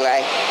wear them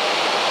anyway.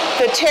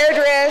 The tear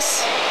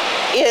dress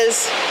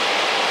is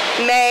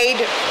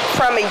made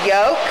from a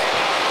yoke.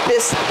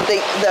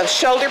 The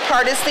shoulder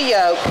part is the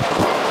yoke.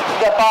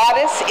 The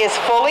bodice is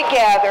fully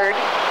gathered.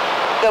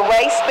 The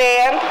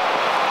waistband,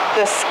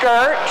 the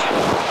skirt,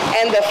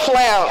 and the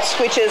flounce,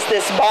 which is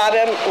this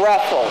bottom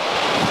ruffle.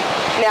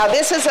 Now,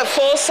 this is a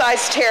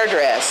full-size tear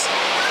dress.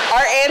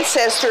 Our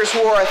ancestors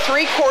wore a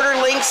 3/4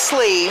 length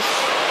sleeve,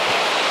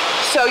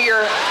 so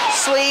your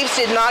sleeves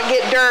did not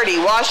get dirty,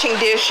 washing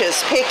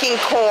dishes, picking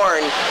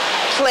corn,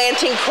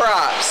 planting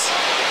crops.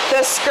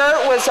 The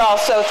skirt was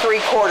also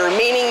 3/4,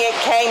 meaning it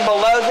came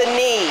below the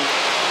knee.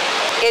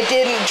 It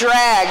didn't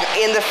drag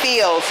in the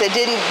fields. It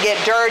didn't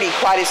get dirty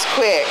quite as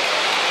quick.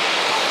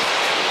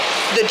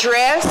 The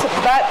dress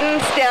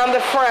buttons down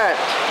the front.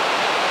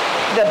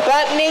 The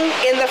buttoning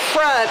in the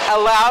front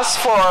allows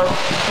for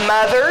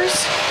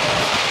mothers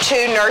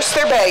to nurse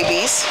their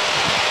babies.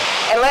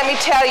 And let me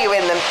tell you,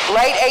 in the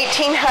late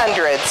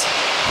 1800s,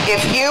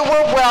 if you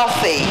were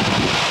wealthy,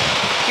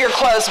 your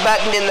clothes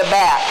buttoned in the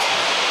back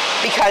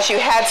because you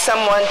had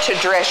someone to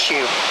dress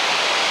you.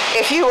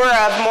 If you were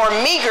of more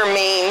meager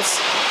means,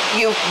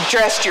 you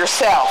dressed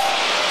yourself,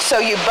 so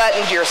you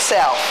buttoned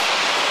yourself.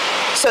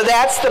 So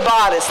that's the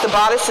bodice. The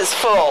bodice is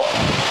full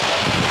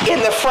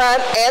in the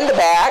front and the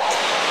back.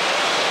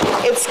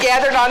 It's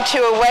gathered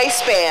onto a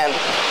waistband.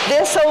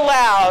 This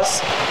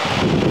allows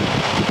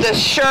the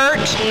shirt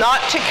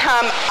not to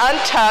come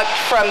untucked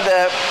from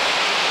the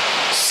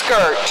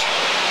skirt.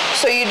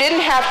 So you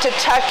didn't have to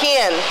tuck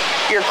in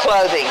your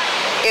clothing.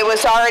 It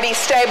was already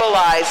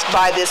stabilized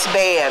by this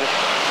band.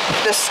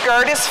 The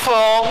skirt is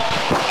full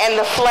and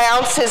the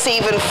flounce is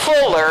even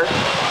fuller.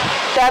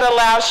 That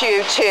allows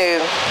you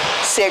to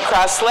sit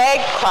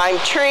cross-legged, climb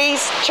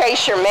trees,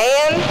 chase your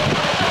man,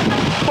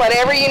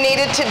 whatever you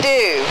needed to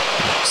do.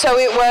 So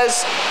it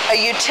was a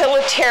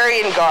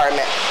utilitarian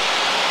garment.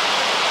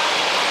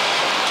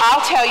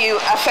 I'll tell you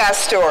a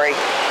fast story.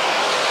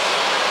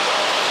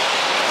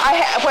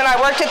 When I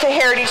worked at the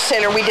Heritage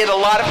Center, we did a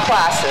lot of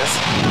classes.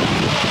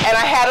 And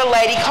I had a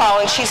lady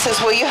call and she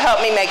says, will you help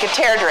me make a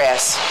tear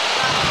dress?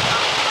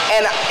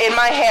 And in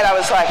my head I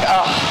was like,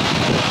 oh,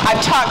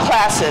 I've taught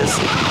classes.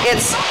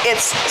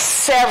 It's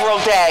several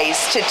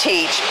days to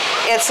teach.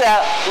 It's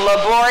a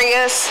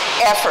laborious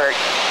effort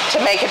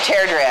to make a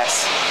tear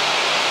dress.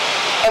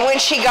 And when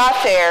she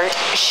got there,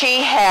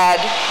 she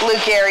had Lou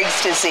Gehrig's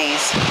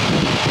disease.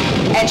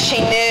 And she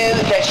knew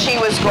that she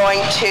was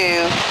going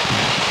to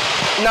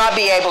not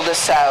be able to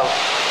sew,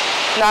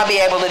 not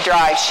be able to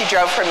drive. She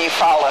drove from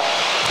Eufaula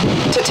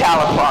to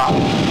Tahlequah.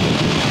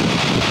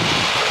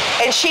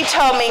 And she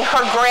told me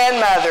her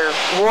grandmother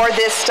wore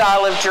this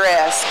style of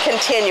dress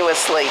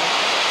continuously.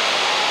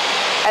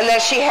 And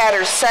that she had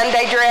her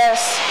Sunday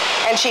dress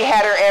and she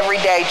had her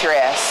everyday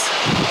dress.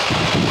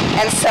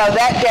 And so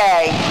that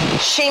day,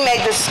 she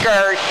made the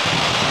skirt,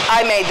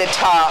 I made the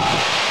top.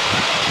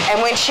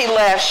 And when she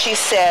left, she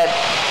said,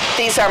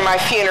 these are my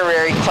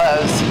funerary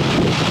clothes.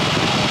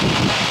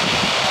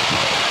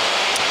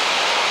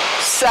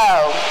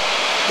 So,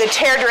 the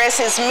tear dress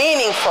is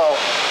meaningful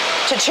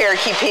to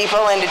Cherokee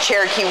people and to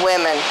Cherokee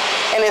women,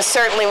 and it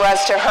certainly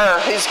was to her,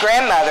 whose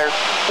grandmother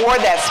wore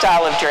that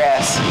style of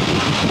dress.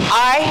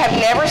 I have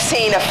never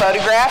seen a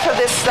photograph of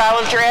this style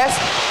of dress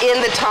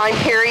in the time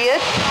period.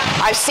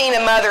 I've seen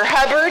a Mother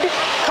Hubbard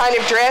kind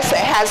of dress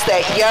that has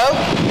that yoke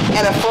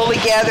and a fully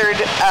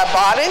gathered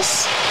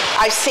bodice.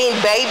 I've seen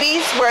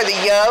babies wear the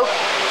yoke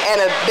and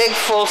a big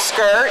full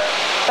skirt,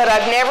 but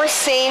I've never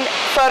seen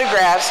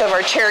photographs of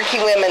our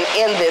Cherokee women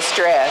in this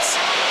dress.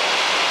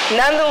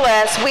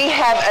 Nonetheless, we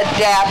have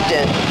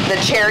adapted the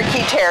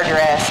Cherokee tear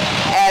dress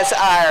as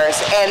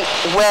ours, and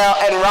well,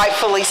 and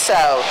rightfully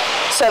so.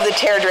 So the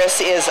tear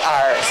dress is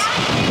ours.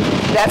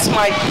 That's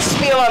my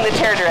spiel on the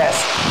tear dress.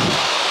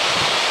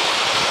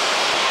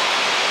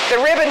 The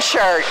ribbon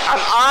shirt, I'm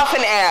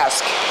often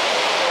asked.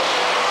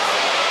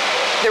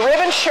 The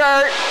ribbon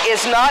shirt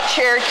is not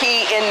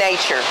Cherokee in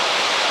nature.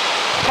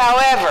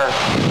 However,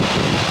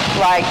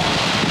 like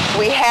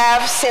we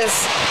have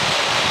since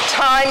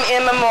time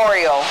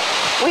immemorial,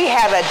 we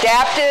have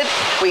adapted,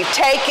 we've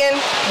taken,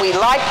 we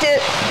liked it,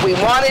 we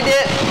wanted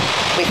it,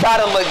 we thought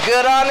it looked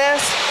good on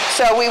us,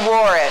 so we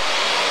wore it.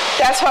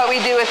 That's what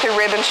we do with the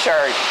ribbon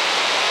shirt.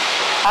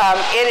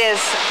 It is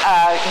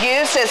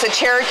used as a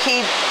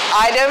Cherokee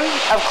item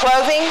of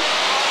clothing.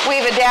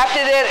 We've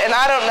adapted it, and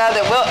I don't know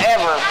that we'll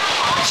ever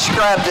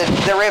scrub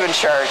the ribbon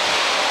shirt.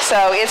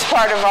 So it's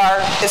part of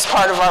our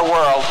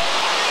world.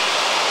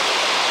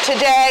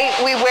 Today,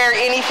 we wear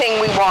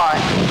anything we want.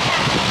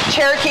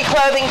 Cherokee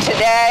clothing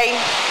today,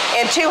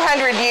 in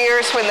 200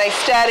 years when they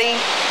study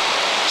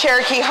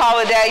Cherokee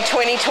Holiday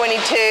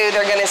 2022,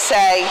 they're going to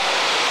say,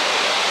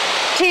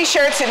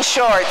 t-shirts and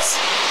shorts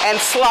and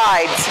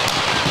slides.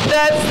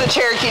 That's the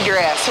Cherokee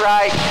dress,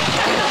 right?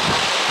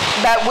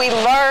 But we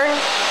learn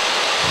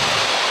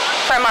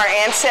from our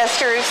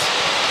ancestors.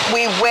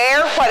 We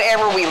wear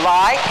whatever we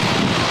like.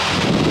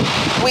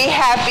 We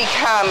have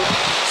become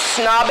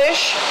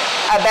snobbish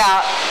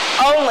about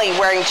only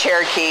wearing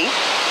Cherokee.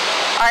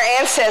 Our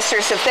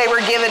ancestors, if they were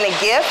given a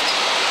gift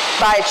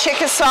by a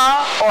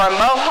Chickasaw or a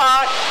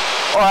Mohawk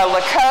or a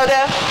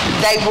Lakota,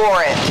 they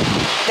wore it.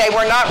 They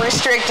were not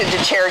restricted to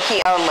Cherokee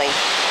only.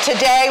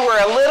 Today, we're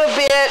a little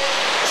bit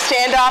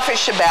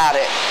standoffish about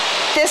it.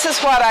 This is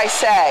what I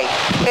say.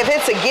 If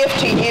it's a gift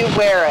to you,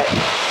 wear it.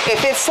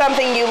 If it's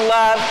something you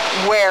love,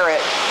 wear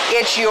it.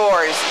 It's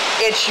yours.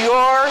 It's you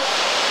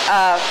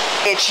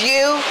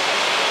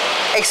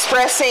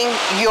expressing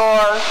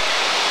your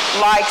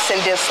likes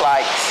and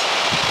dislikes.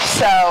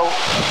 So,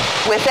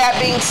 with that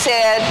being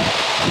said,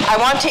 I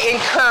want to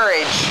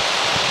encourage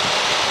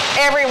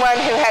everyone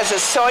who has a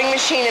sewing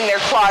machine in their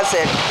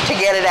closet to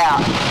get it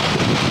out.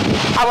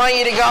 I want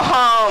you to go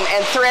home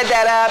and thread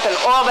that up and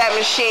oil that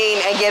machine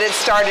and get it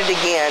started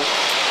again.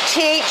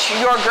 Teach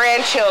your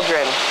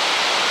grandchildren.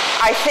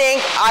 I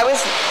think I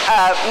was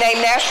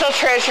named National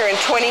Treasure in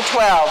 2012.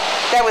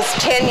 That was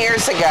 10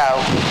 years ago.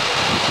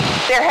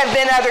 There have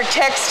been other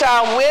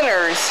textile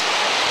winners,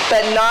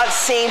 but not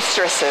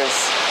seamstresses.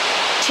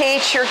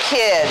 Teach your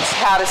kids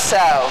how to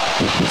sew.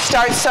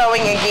 Start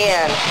sewing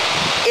again.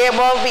 It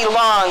won't be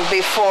long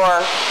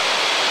before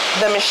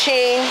the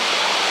machine,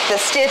 the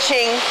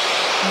stitching,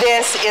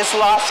 this is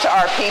lost to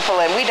our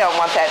people, and we don't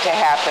want that to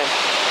happen.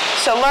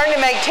 So learn to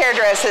make tear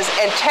dresses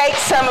and take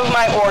some of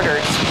my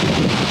orders.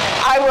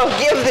 I will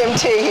give them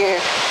to you.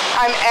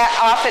 I'm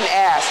often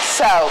asked.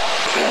 So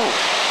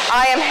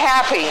I am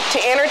happy to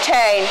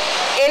entertain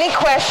any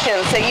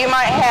questions that you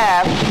might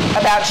have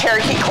about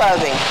Cherokee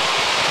clothing.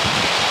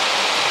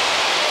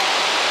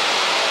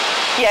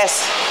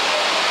 Yes.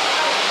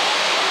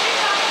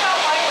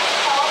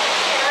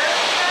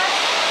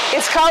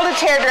 It's called a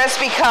tear dress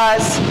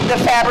because the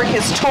fabric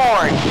is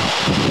torn.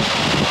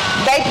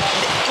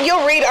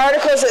 You'll read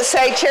articles that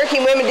say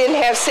Cherokee women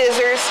didn't have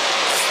scissors.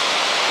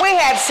 We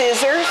had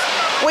scissors.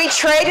 We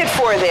traded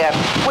for them.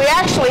 We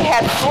actually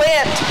had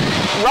flint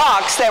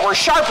rocks that were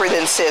sharper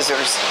than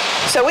scissors.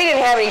 So we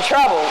didn't have any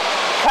trouble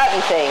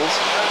cutting things.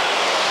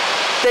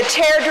 The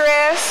tear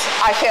dress,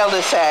 I failed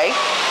to say,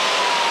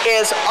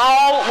 is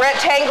all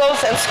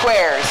rectangles and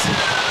squares.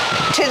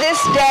 To this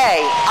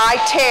day, I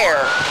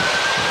tear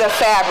the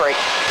fabric.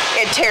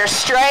 It tears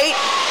straight,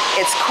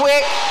 it's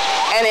quick,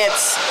 and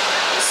it's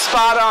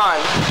spot on.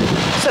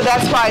 So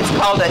that's why it's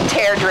called a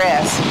tear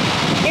dress.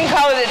 You can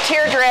call it a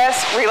tear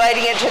dress,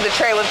 relating it to the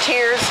Trail of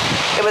Tears.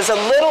 It was a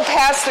little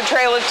past the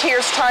Trail of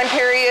Tears time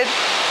period,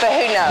 but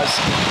who knows?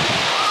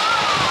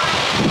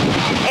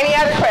 Any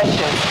other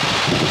questions?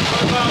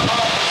 What about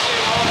all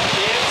the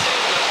dancing,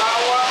 the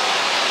powwow?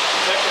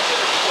 Is that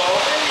considered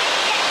clothing?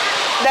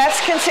 That's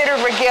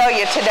considered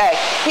regalia today.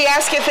 He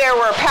asked if there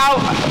were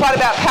what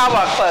about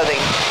powwow clothing?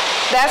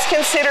 That's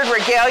considered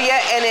regalia,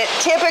 and it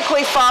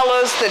typically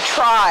follows the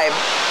tribe.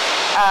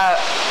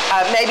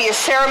 Maybe a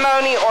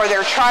ceremony or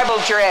their tribal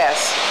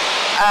dress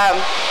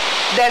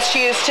that's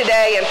used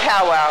today in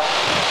powwow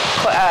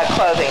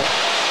clothing.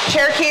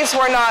 Cherokees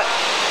were not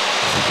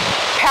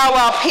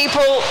powwow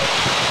people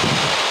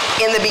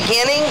in the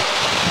beginning,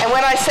 and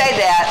when I say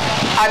that,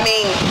 I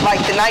mean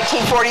like the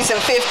 1940s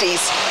and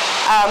 50s.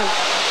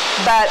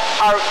 But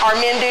our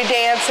men do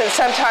dance, and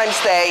sometimes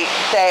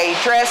they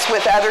dress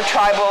with other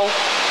tribal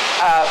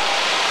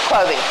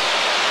clothing.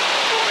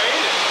 Who made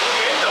it? Who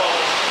made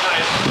those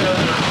nice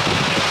feather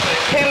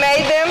things? Who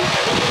made them?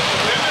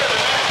 Women or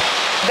the men?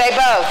 They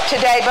both.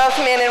 Today, both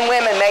men and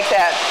women make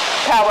that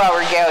powwow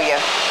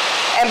regalia.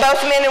 And both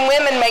men and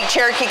women make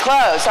Cherokee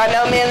clothes. I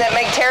know men that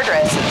make tear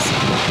dresses.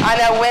 I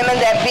know women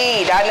that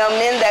bead. I know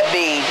men that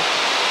bead.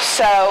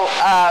 So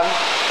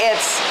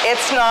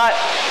it's not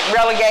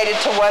relegated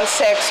to one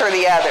sex or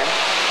the other.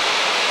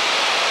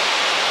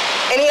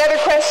 Any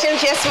other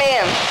questions? Yes,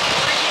 ma'am.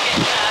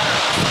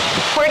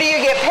 Where do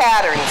you get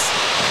patterns?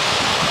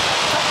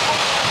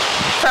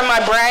 From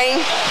my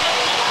brain?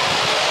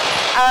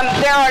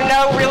 There are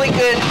no really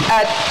good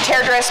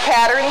tear dress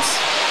patterns.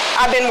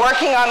 I've been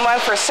working on one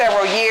for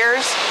several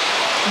years,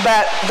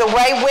 but the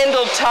way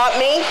Wendell taught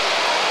me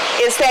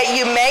is that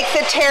you make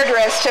the tear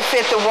dress to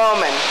fit the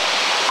woman.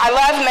 I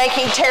love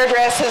making tear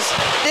dresses.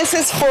 This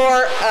is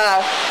for,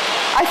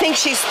 I think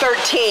she's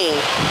 13.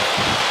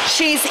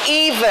 She's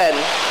even.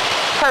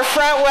 Her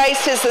front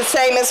waist is the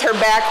same as her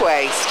back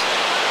waist.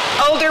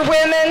 Older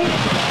women,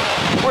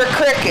 we're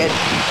crooked.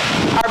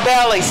 Our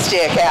bellies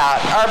stick out,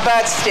 our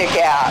butts stick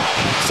out.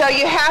 So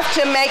you have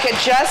to make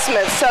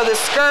adjustments so the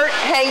skirt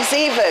hangs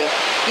even.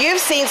 You've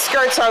seen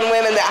skirts on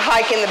women that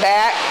hike in the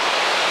back.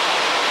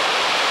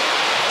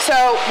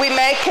 So we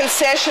make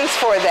concessions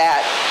for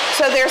that.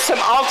 So there's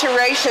some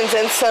alterations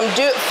and some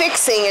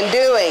fixing and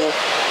doing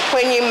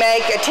when you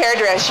make a tear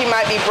dress. You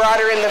might be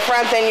broader in the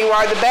front than you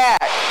are the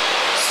back.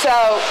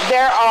 So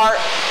there are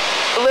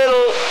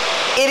little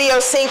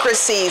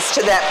idiosyncrasies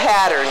to that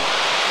pattern.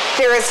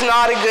 There is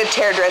not a good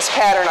tear dress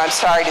pattern, I'm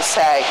sorry to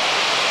say.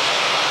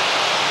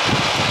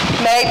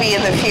 Maybe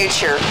in the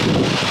future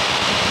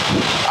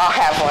I'll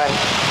have one.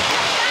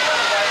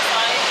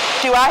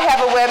 Do I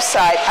have a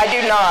website? I do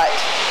not.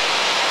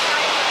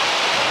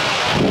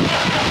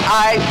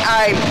 I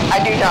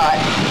do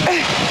not.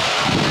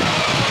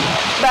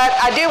 But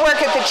I do work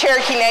at the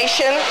Cherokee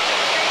Nation.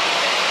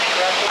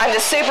 I'm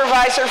the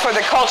supervisor for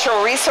the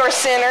Cultural Resource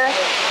Center,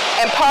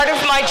 and part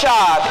of my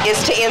job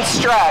is to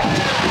instruct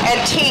and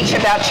teach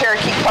about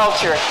Cherokee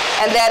culture,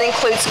 and that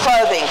includes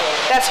clothing.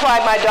 That's why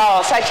my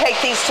dolls, I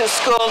take these to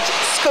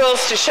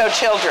schools to show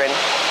children.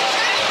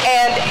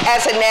 And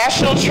as a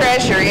national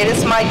treasure, it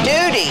is my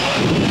duty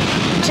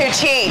to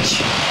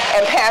teach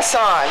and pass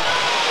on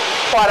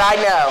what I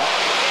know.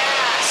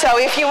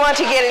 So if you want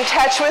to get in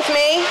touch with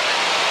me,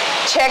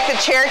 check the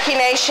Cherokee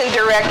Nation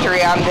directory.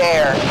 I'm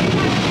there.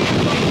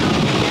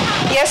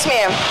 Yes,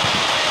 ma'am.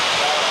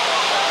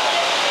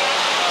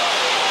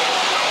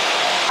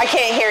 I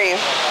can't hear you.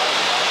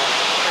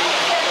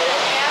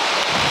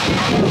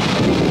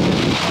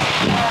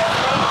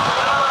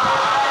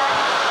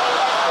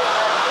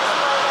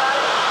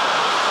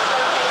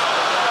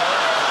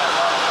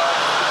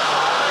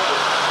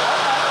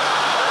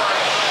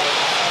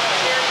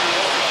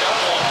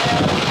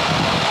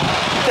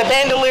 The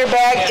bandolier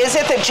bag, is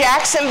it the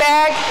Jackson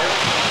bag?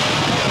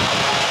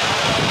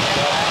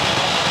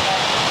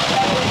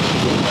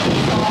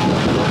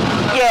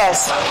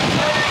 Yes.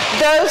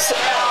 Those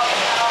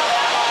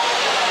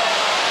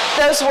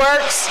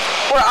works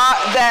were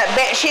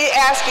she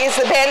asked, is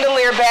the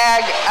bandolier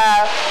bag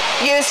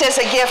used as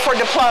a gift for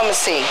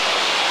diplomacy?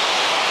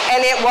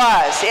 And it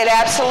was. It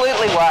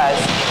absolutely was.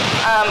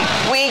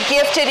 We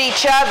gifted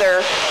each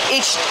other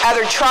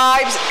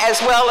tribes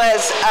as well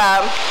as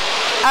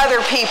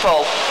other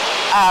people,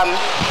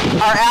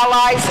 our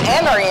allies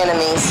and our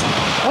enemies.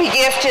 We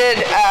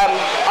gifted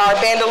our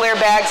bandolier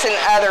bags and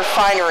other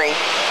finery,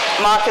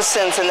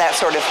 moccasins and that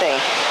sort of thing.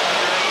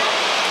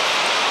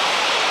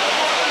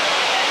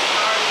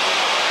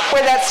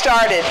 Where that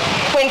started,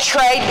 when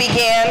trade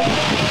began,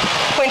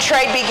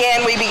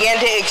 we began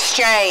to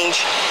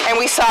exchange, and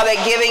we saw that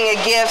giving a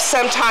gift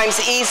sometimes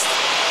eased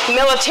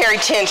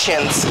military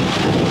tensions.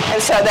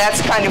 And so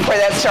that's kind of where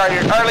that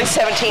started, early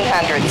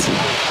 1700s.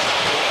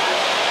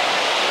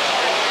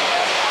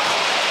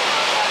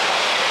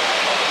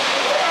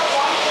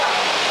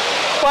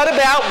 What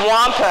about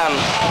wampum?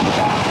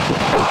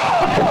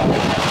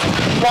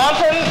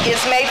 Wampum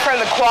is made from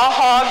the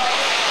quahaug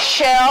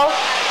shell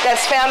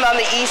that's found on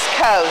the East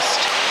Coast.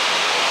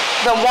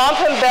 The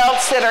wampum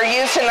belts that are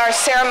used in our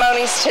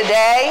ceremonies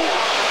today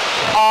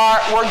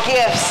were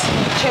gifts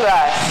to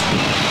us.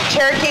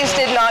 Cherokees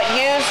did not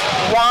use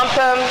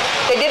wampum.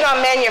 They did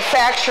not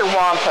manufacture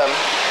wampum,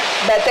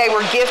 but they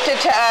were gifted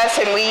to us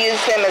and we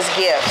used them as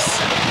gifts.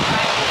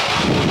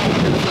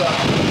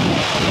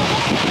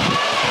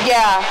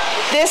 Yeah,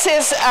 this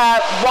is a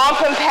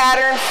wampum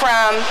pattern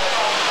from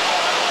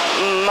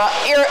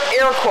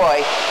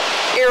Iroquois.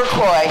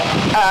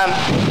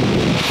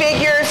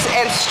 Figures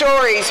and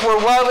stories were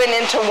woven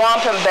into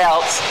wampum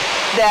belts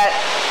that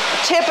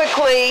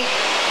typically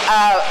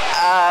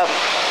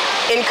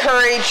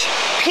encourage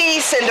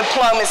peace and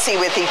diplomacy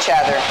with each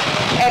other,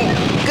 and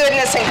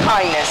goodness and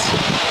kindness.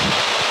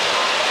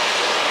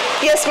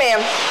 Yes,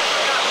 ma'am.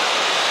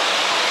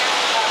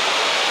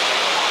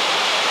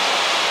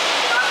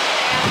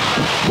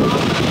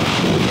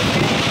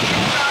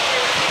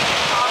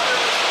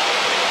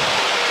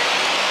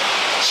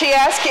 She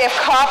asked if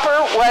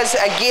copper was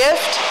a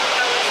gift.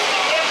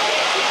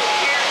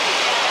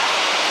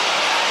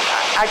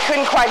 I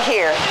couldn't quite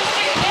hear.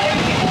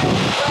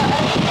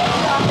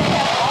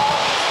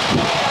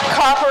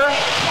 Copper.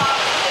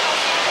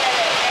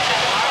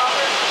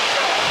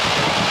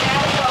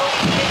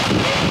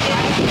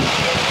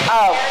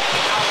 Oh,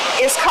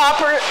 is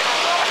copper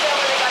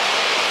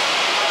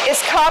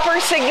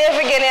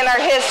significant in our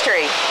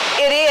history?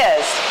 It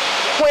is.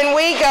 When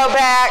we go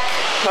back,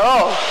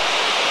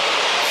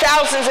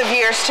 thousands of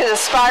years to the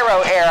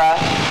Spiro era,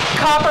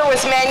 copper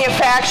was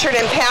manufactured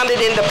and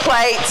pounded into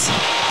plates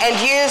and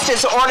used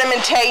as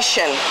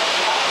ornamentation.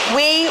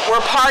 We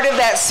were part of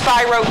that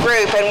Spiro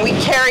group and we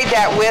carried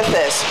that with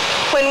us.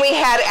 When we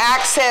had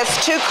access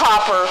to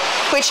copper,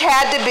 which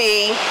had to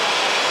be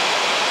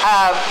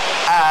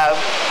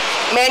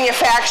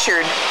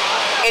manufactured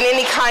in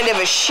any kind of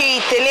a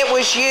sheet, then it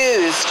was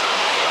used.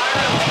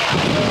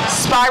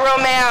 Spiro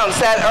mounds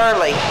that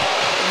early.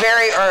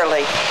 Very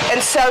early.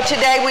 And so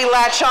today we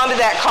latch onto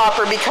that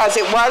copper because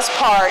it was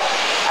part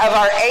of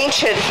our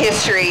ancient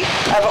history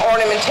of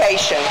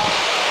ornamentation.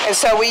 And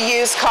so we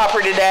use copper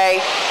today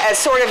as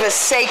sort of a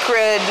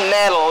sacred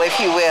metal, if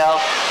you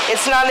will.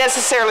 It's not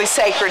necessarily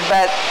sacred,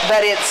 but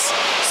it's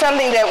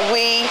something that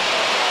we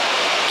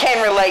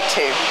can relate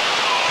to.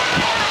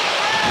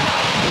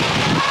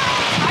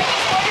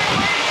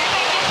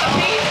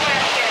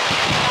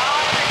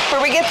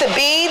 Where we get the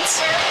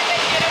beads?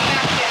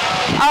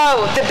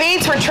 Oh, the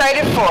beads were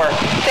traded for.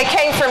 They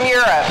came from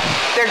Europe.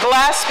 They're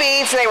glass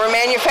beads. They were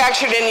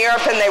manufactured in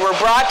Europe and they were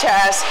brought to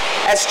us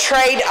as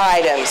trade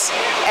items.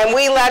 And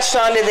we latched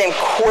onto them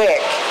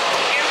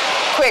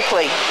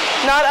quickly.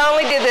 Not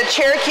only did the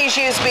Cherokees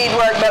use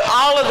beadwork, but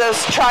all of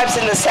those tribes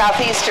in the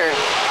southeastern.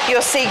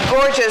 You'll see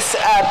gorgeous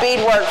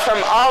beadwork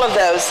from all of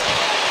those.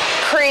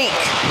 Creek,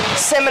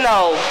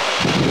 Seminole,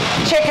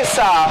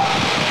 Chickasaw.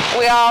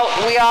 We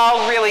all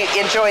really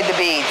enjoyed the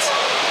beads.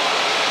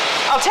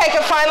 I'll take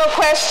a final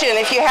question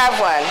if you have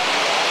one.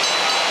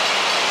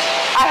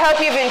 I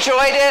hope you've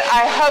enjoyed it.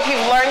 I hope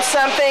you've learned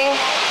something.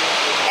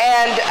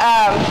 And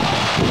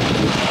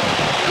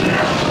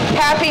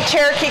happy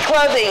Cherokee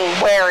clothing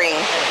wearing.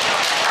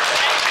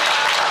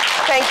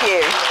 Thank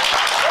you.